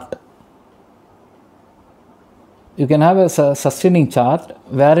sustaining chart. You can have a sustaining chart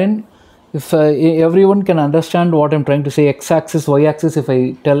wherein if everyone can understand what I'm trying to say, x-axis, y-axis, if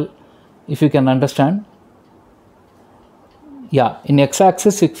I tell, if you can understand. Yeah, in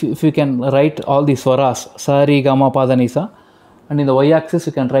x-axis if you can write all the swaras, sa, re, ga, ma, pa, dha, ni, sa, and in the y-axis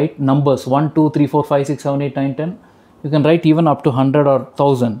you can write numbers 1, 2, 3, 4, 5, 6, 7, 8, 9, 10. You can write even up to 100 or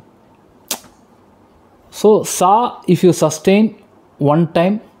 1000. So sa, if you sustain one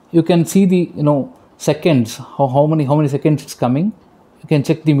time, you can see the seconds, how many seconds it's coming. You can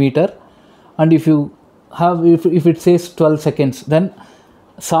check the meter, and if you have if it says 12 seconds, then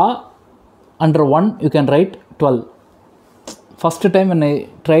sa under 1 you can write 12. First time when I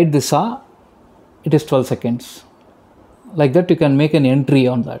tried this sa, it is 12 seconds. Like that you can make an entry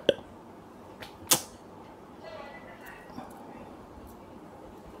on that.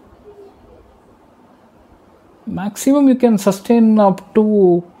 Maximum you can sustain up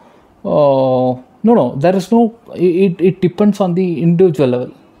to no, there is no, it depends on the individual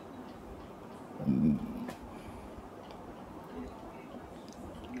level.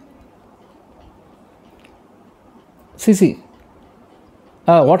 See,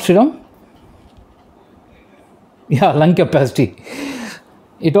 what, Sriram? Yeah, lung capacity.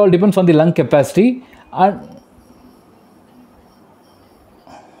 It all depends on the lung capacity. And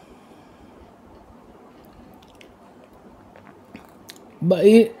but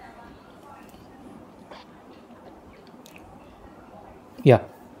yeah.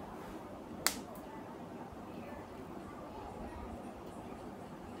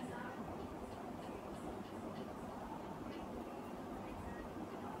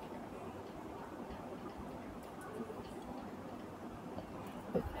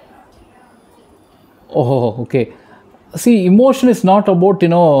 Oh, okay. See, emotion is not about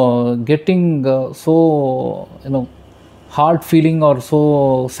getting so hard feeling or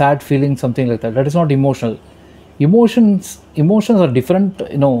so sad feeling, something like that. That is not emotional. Emotions are different.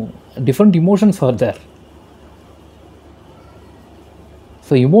 Different emotions are there.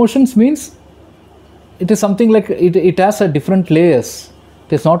 So emotions means it is something like it has a different layers.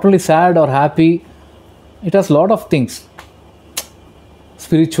 It is not only sad or happy. It has a lot of things.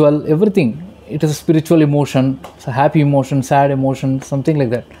 Spiritual, everything. It is a spiritual emotion, it's a happy emotion, sad emotion, something like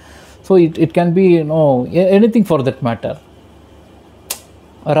that. So it can be anything for that matter.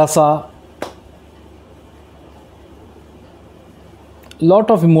 Rasa,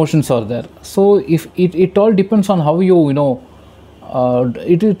 lot of emotions are there. So if it all depends on how you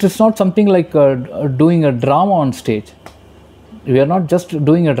it is not something like doing a drama on stage. We are not just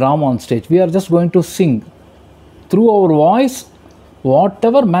doing a drama on stage. We are just going to sing through our voice.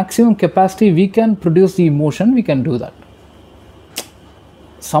 Whatever maximum capacity we can produce the emotion, we can do that.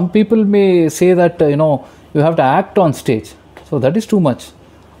 Some people may say that you have to act on stage, so that is too much.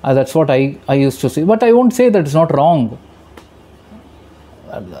 That's what I used to say, but I won't say that it's not wrong.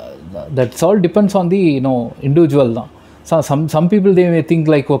 That's all depends on the individual. So some people, they may think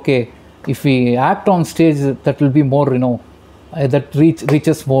like, okay, if we act on stage, that will be more that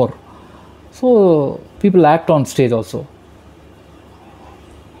reaches more. So people act on stage also.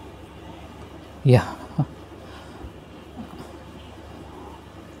 Yeah.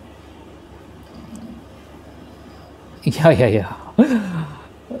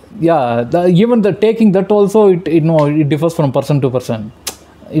 Yeah. Even the taking that also, it differs from person to person.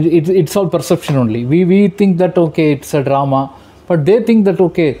 It's all perception only. We think that okay, it's a drama, but they think that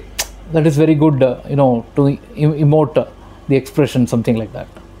okay, that is very good, to emote the expression, something like that.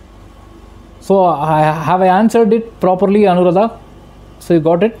 So have I answered it properly, Anuradha? So you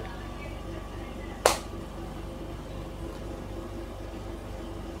got it?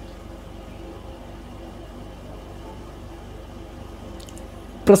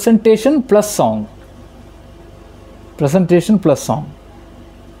 Presentation plus song. Presentation plus song.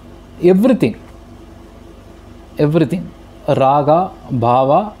 Everything. Everything. Raga,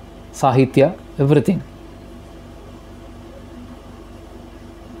 bhava, sahitya, everything.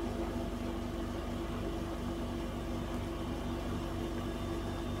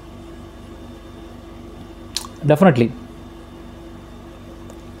 Definitely.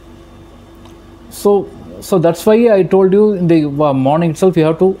 So that's why I told you in the morning itself you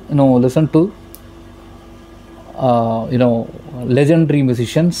have to listen to legendary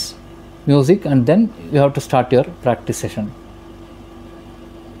musicians music, and then you have to start your practice session.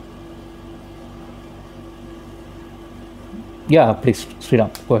 Yeah, please,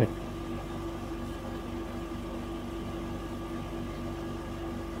 Sriram, go ahead.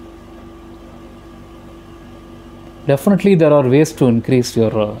 Definitely there are ways to increase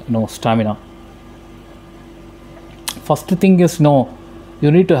your stamina. First thing is,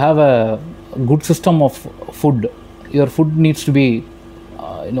 you need to have a good system of food. Your food needs to be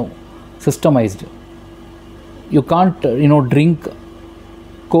systemized. You can't drink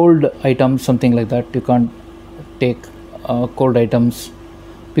cold items, something like that. You can't take cold items,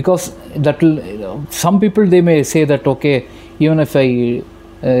 because that will some people, they may say that, okay, even if I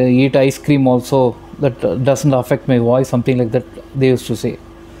eat ice cream also, that doesn't affect my voice, something like that they used to say.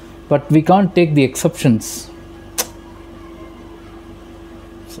 But we can't take the exceptions.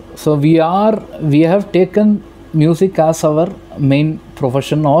 So we have taken music as our main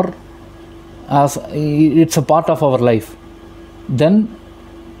profession, or as it's a part of our life. Then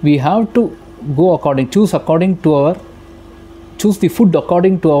we have to choose the food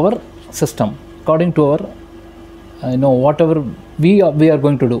according to our system, according to our whatever we are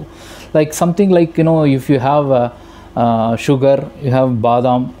going to do. Like something like, if you have sugar, you have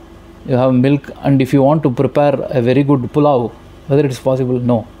badam, you have milk, and if you want to prepare a very good pulao, whether it is possible,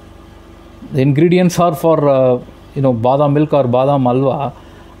 no. The ingredients are for badam milk or badam alwa,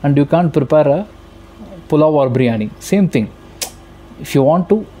 and you can't prepare a pulao or biryani. Same thing. If you want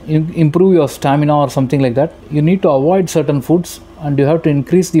to improve your stamina or something like that, you need to avoid certain foods, and you have to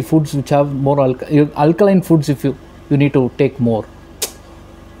increase the foods which have more alkaline foods. If you need to take more.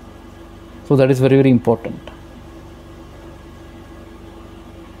 So that is very, very important.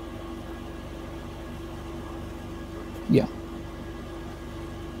 Yeah.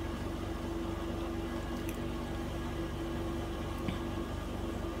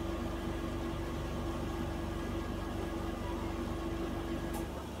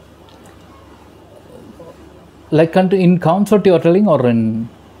 Like in concert you are telling, or in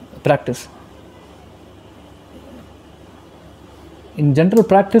practice? In general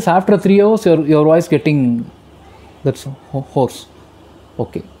practice, after 3 hours, your voice getting that's hoarse.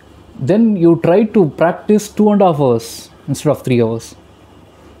 Okay. Then you try to practice 2.5 hours instead of 3 hours,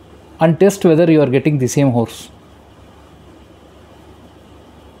 and test whether you are getting the same hoarse.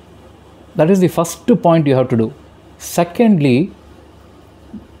 That is the first point you have to do. Secondly,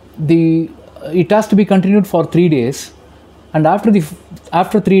 it has to be continued for 3 days, and after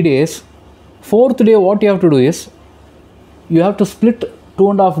 3 days, fourth day, what you have to do is, you have to split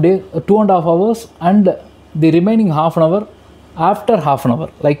 2.5 hours, and the remaining half an hour after half an hour.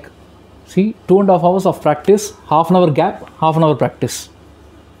 Like, see, 2.5 hours of practice, half an hour gap, half an hour practice.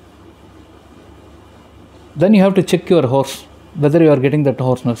 Then you have to check your horse, whether you are getting that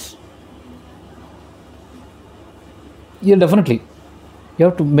hoarseness. Yeah, definitely. You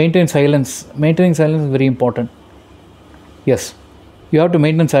have to maintain silence. Maintaining silence is very important. Yes, you have to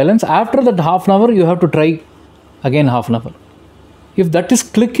maintain silence. After that half an hour, you have to try again half an hour. If that is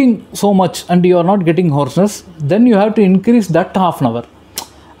clicking so much and you are not getting hoarseness, then you have to increase that half an hour.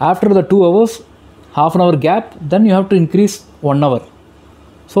 After the 2 hours, half an hour gap, then you have to increase 1 hour.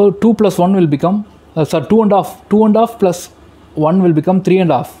 So 2 plus 1 will become, 2.5. 2.5 plus 1 will become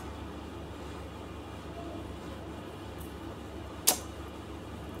 3.5.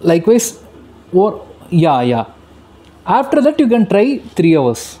 Likewise, yeah. After that, you can try 3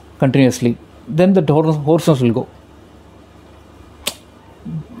 hours continuously. Then the hoarseness will go.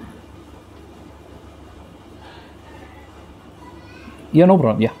 Yeah, no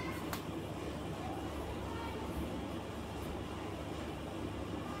problem. Yeah.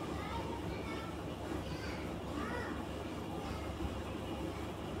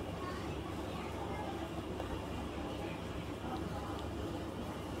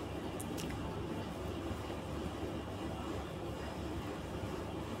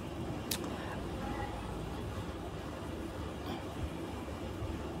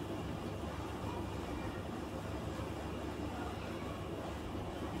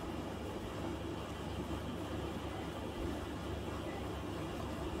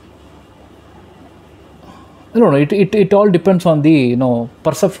 No, it all depends on the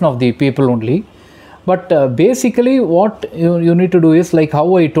perception of the people only. But basically, what you need to do is like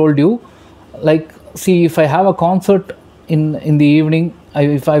how I told you. Like, see, if I have a concert in the evening,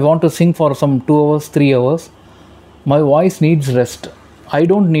 if I want to sing for some 2 hours, 3 hours, my voice needs rest. I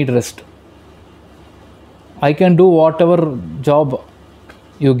don't need rest. I can do whatever job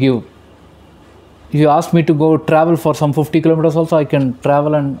you give. If you ask me to go travel for some 50 kilometers also, I can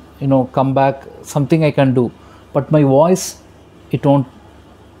travel and come back, something I can do. But my voice, it won't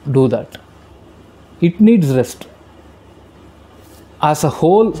do that. It needs rest. As a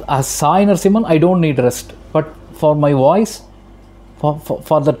whole, as Sai Narasimhan, I don't need rest. But for my voice,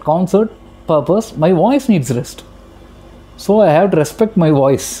 for that concert purpose, my voice needs rest. So I have to respect my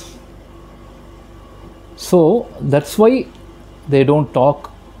voice. So that's why they don't talk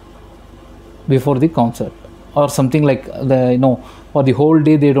before the concert or something, like for the whole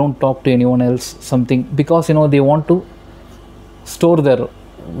day they don't talk to anyone else, something, because they want to store their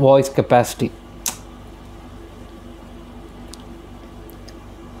voice capacity.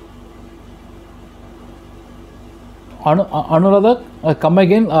 Anuradha, come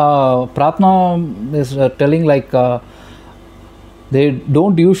again. Pratna is telling like they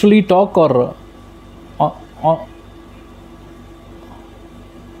don't usually talk, or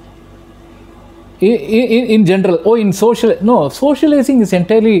in general. Oh, in social, no, socializing is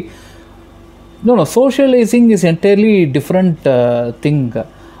entirely socializing is entirely different thing,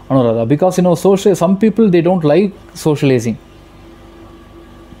 Anuradha, because social, some people they don't like socializing.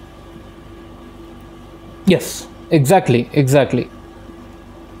 Yes, exactly.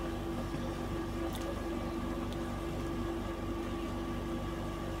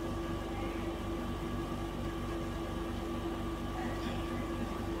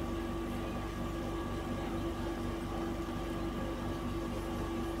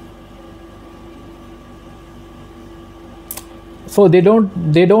 So they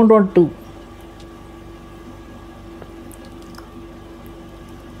don't want to.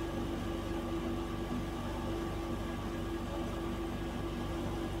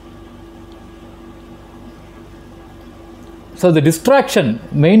 So the distraction,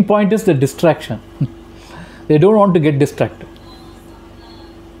 main point is the distraction. They don't want to get distracted.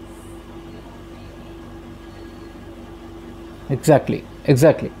 Exactly.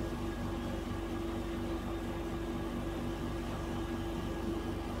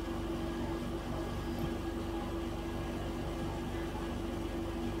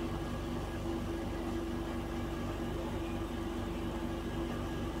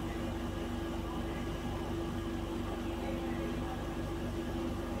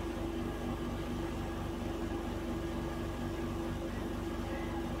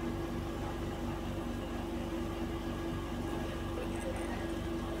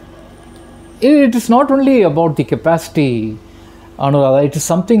 It is not only about the capacity, Anuradha. It is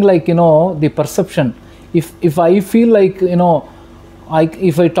something like the perception. If I feel like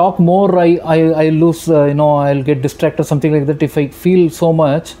if I talk more, I lose. I'll get distracted, something like that. If I feel so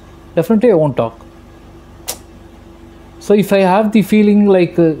much, definitely I won't talk. So if I have the feeling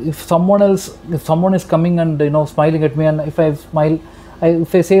like if someone is coming and smiling at me, and if I smile,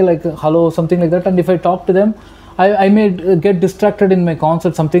 if I say like hello, something like that, and if I talk to them, I may get distracted in my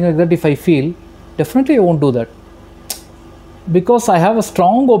concert, something like that. If I feel, definitely I won't do that, because I have a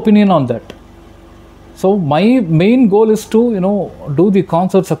strong opinion on that. So my main goal is to do the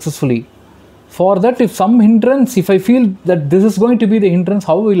concert successfully. For that, if some hindrance, if I feel that this is going to be the hindrance,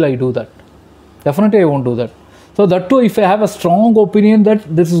 how will I do that? Definitely I won't do that. So that too, if I have a strong opinion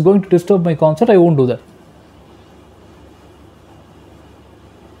that this is going to disturb my concert, I won't do that.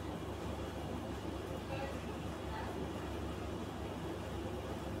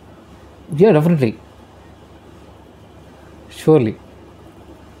 Yeah, definitely. Surely.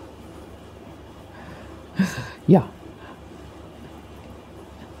 Yeah.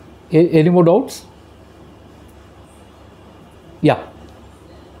 Any more doubts? Yeah.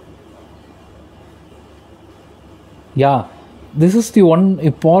 Yeah. This is the one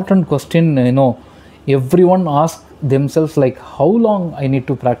important question, everyone asks themselves, like how long I need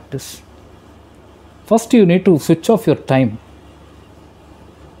to practice. First, you need to switch off your time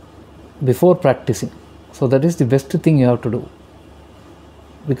before practicing. So that is the best thing you have to do,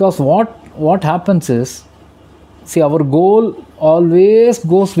 because what happens is, see, our goal always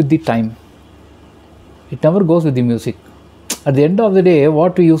goes with the time. It never goes with the music. At the end of the day,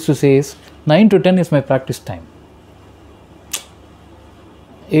 what we used to say is 9 to 10 is my practice time,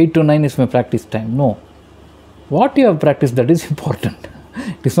 8 to 9 is my practice time. No, what you have practiced, that is important.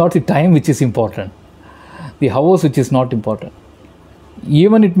 It is not the time which is important, the hours which is not important.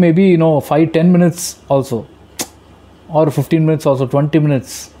 Even it may be 5-10 minutes also, or 15 minutes, also 20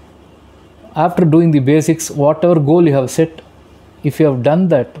 minutes. After doing the basics, whatever goal you have set, if you have done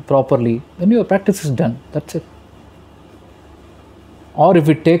that properly, then your practice is done. That's it. Or if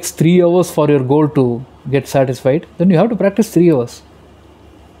it takes 3 hours for your goal to get satisfied, then you have to practice 3 hours.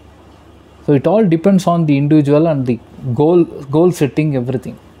 So it all depends on the individual and the goal setting,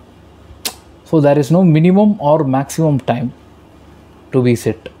 everything. So there is no minimum or maximum time to be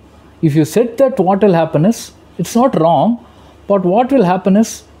set. If you set that, what will happen is, it's not wrong, but what will happen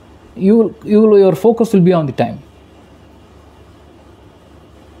is your focus will be on the time.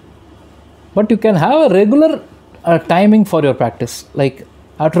 But you can have a regular timing for your practice. Like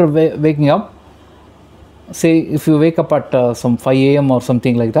after waking up, say if you wake up at some 5 a.m. or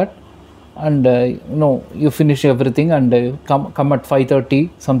something like that, and you finish everything and come at 5:30,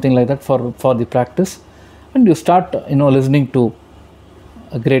 something like that for the practice, and you start listening to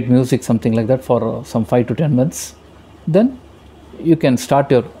a great music, something like that, for some 5 to 10 minutes, then you can start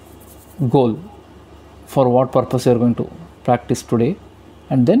your goal for what purpose you are going to practice today,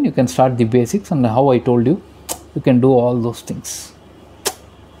 and then you can start the basics, and how I told you, you can do all those things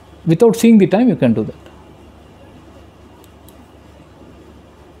without seeing the time. You can do that.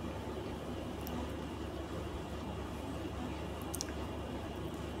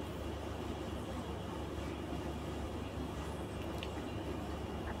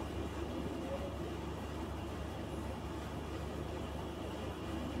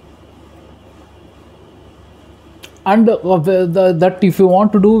 And that if you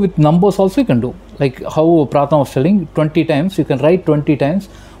want to do with numbers also, you can do. Like how Pratna was telling, 20 times, you can write 20 times.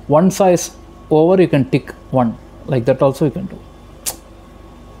 One size over, you can tick 1. Like that also you can do.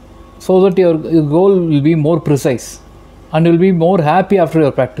 So that your goal will be more precise. And you will be more happy after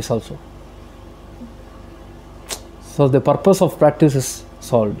your practice also. So the purpose of practice is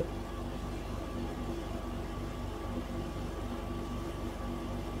solved.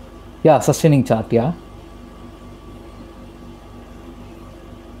 Yeah, sustaining chart, yeah.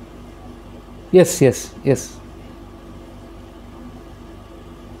 Yes.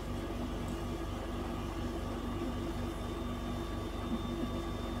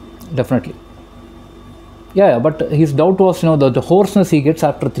 Definitely. Yeah, but his doubt was, the hoarseness he gets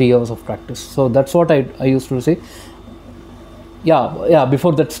after 3 hours of practice. So that's what I used to say. Yeah,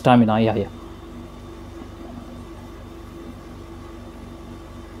 before that stamina, yeah.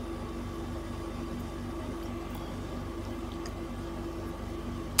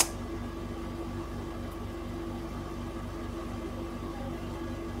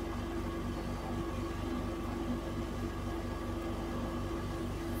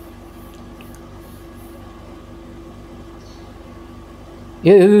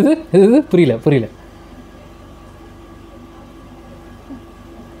 இது புரியல.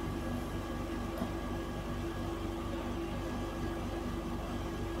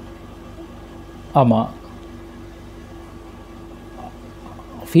 ஆமாம்,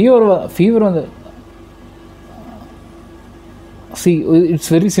 fever வந்து see, it's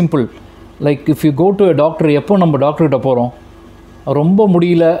very simple. Like if you go to a doctor, எப்போ நம்ம டாக்டர்கிட்ட போகிறோம், ரொம்ப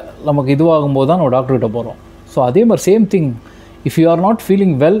முடியல நமக்கு இதுவாகும்போது தான் நம்ம டாக்டர்கிட்ட போகிறோம். ஸோ அதே மாதிரி same thing, if you are not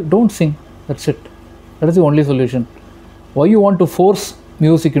feeling well, don't sing. That's it. That is the only solution. Why you want to force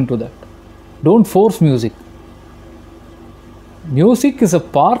music into that? Don't force music. Music is a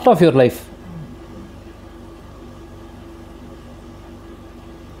part of your life.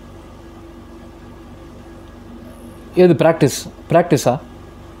 இது ப்ராக்டிஸா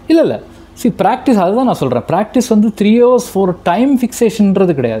இல்லை see, practice அதுதான் நான் சொல்கிறேன். Practice வந்து 3 hours for time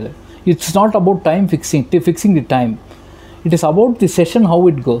ஃபிக்ஸேஷன்ன்றது கிடையாது. It's not about time fixing the time. It is about the session, how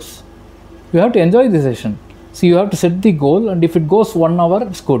it goes. You have to enjoy the session. So you have to set the goal, and if it goes 1 hour,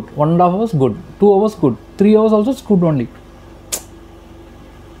 it's good. 1.5 hours, good. 2 hours, good. 3 hours also, it's good only.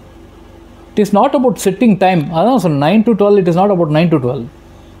 It is not about setting time. So 9 to 12, it is not about 9 to 12.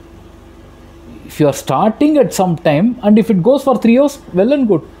 If you are starting at some time, and if it goes for 3 hours, well and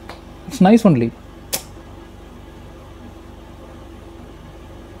good. It's nice only.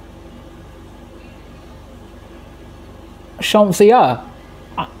 So yeah,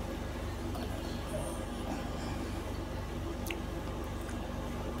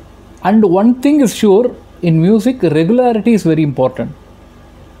 and one thing is sure, in music, regularity is very important.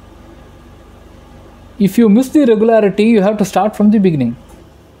 If you miss the regularity, you have to start from the beginning.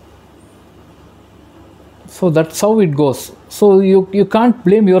 So that's how it goes. So you can't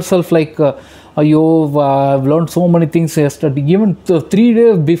blame yourself like I've learned so many things yesterday. Even 3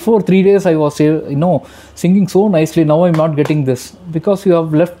 days before, 3 days I was singing so nicely. Now I'm not getting this because you have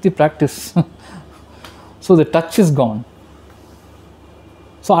left the practice. So the touch is gone.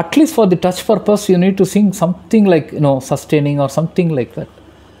 So at least for the touch purpose, you need to sing something like, sustaining or something like that.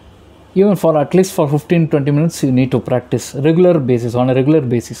 Even for at least for 15-20 minutes, you need to practice regular basis, on a regular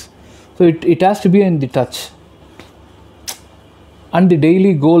basis. So it has to be in the touch. And the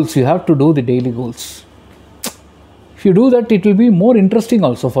daily goals, you have to do the daily goals. If you do that, it will be more interesting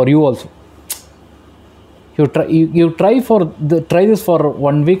also for you also. You try this for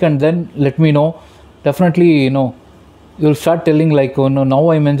 1 week and then let me know. Definitely, you'll start telling like, oh no,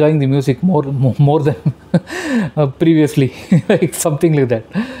 now I'm enjoying the music more than previously, like something like that.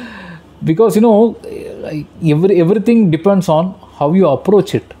 Because everything depends on how you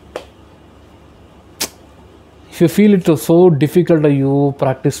approach it. If you feel it so difficult, you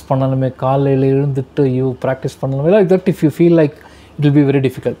practice pannalume kaalila elundittu you practice pannalume like that. If you feel like it will be very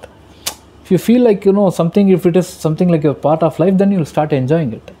difficult. If you feel like something, if it is something like a part of life, then you'll start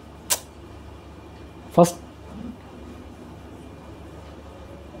enjoying it. First,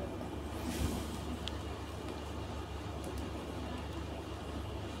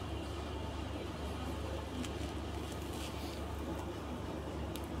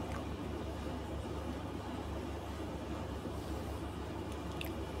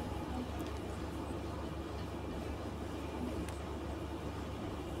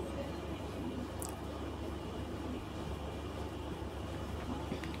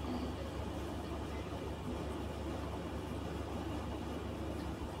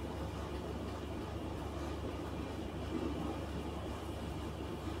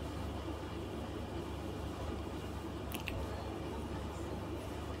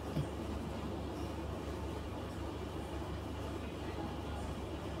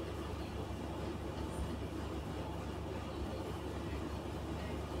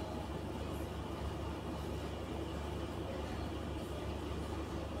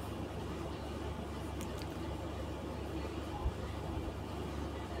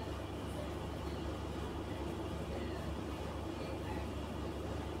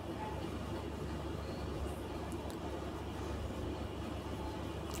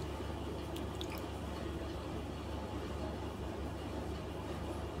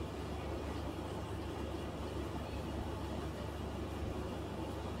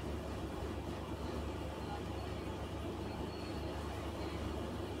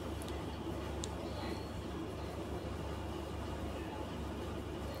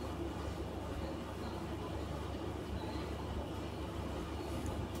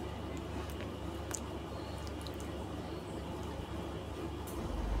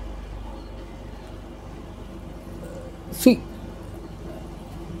 see,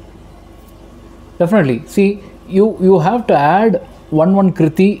 definitely. See, you have to add one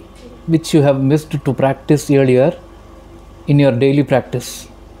kriti which you have missed to practice earlier in your daily practice.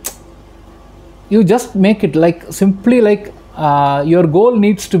 You just make it like simply like your goal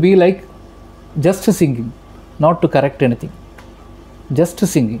needs to be like just singing, not to correct anything. Just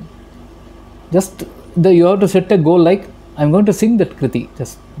singing. You have to set a goal like I'm going to sing that kriti.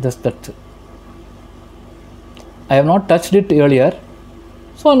 Just that. I have not touched it earlier,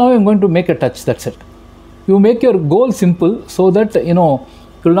 so now I'm going to make a touch. That's it. You make your goal simple so that you will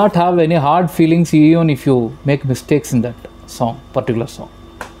not have any hard feelings even if you make mistakes in that particular song.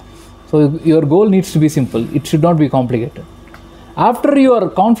 So your goal needs to be simple. It should not be complicated. After you are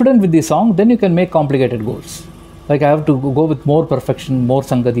confident with the song, then you can make complicated goals. Like I have to go with more perfection, more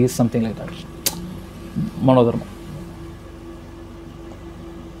sangadis, something like that. Manodharma.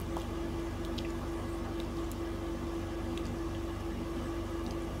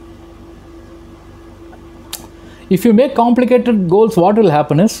 If you make complicated goals, what will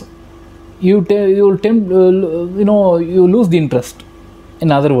happen is you lose the interest.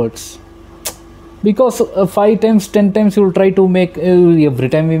 In other words, because 5 times, 10 times you will try to make every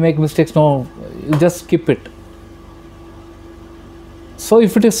time we make mistakes. No, you just skip it. So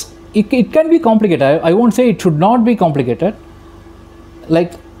if it can be complicated. I won't say it should not be complicated.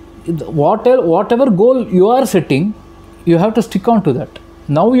 Like whatever goal you are setting, you have to stick on to that.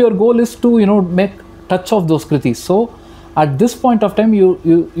 Now your goal is to make touch of those kritis. So at this point of time,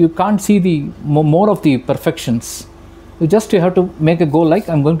 you can't see the more of the perfections. You have to make a goal like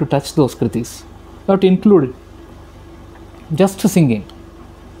I'm going to touch those kritis. You have to include it. Just singing.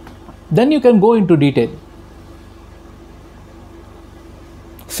 Then you can go into detail.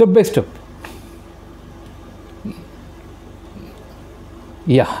 Step by step.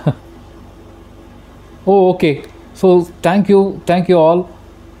 Yeah. Oh, okay. So thank you all.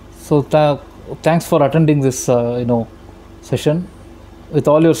 So thanks for attending this session. With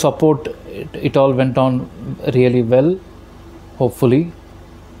all your support, it all went on really well, hopefully.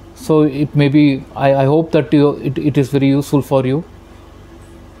 So it may be, I hope that it is very useful for you.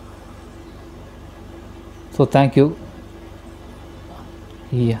 So thank you.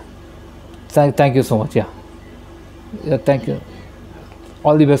 Yeah. Thank you so much. Yeah. Yeah. Thank you.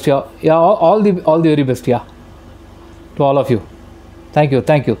 All the best. Yeah. Yeah. All the very best. Yeah. To all of you. Thank you.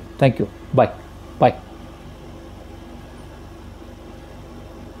 Thank you. Thank you. Bye. Bye.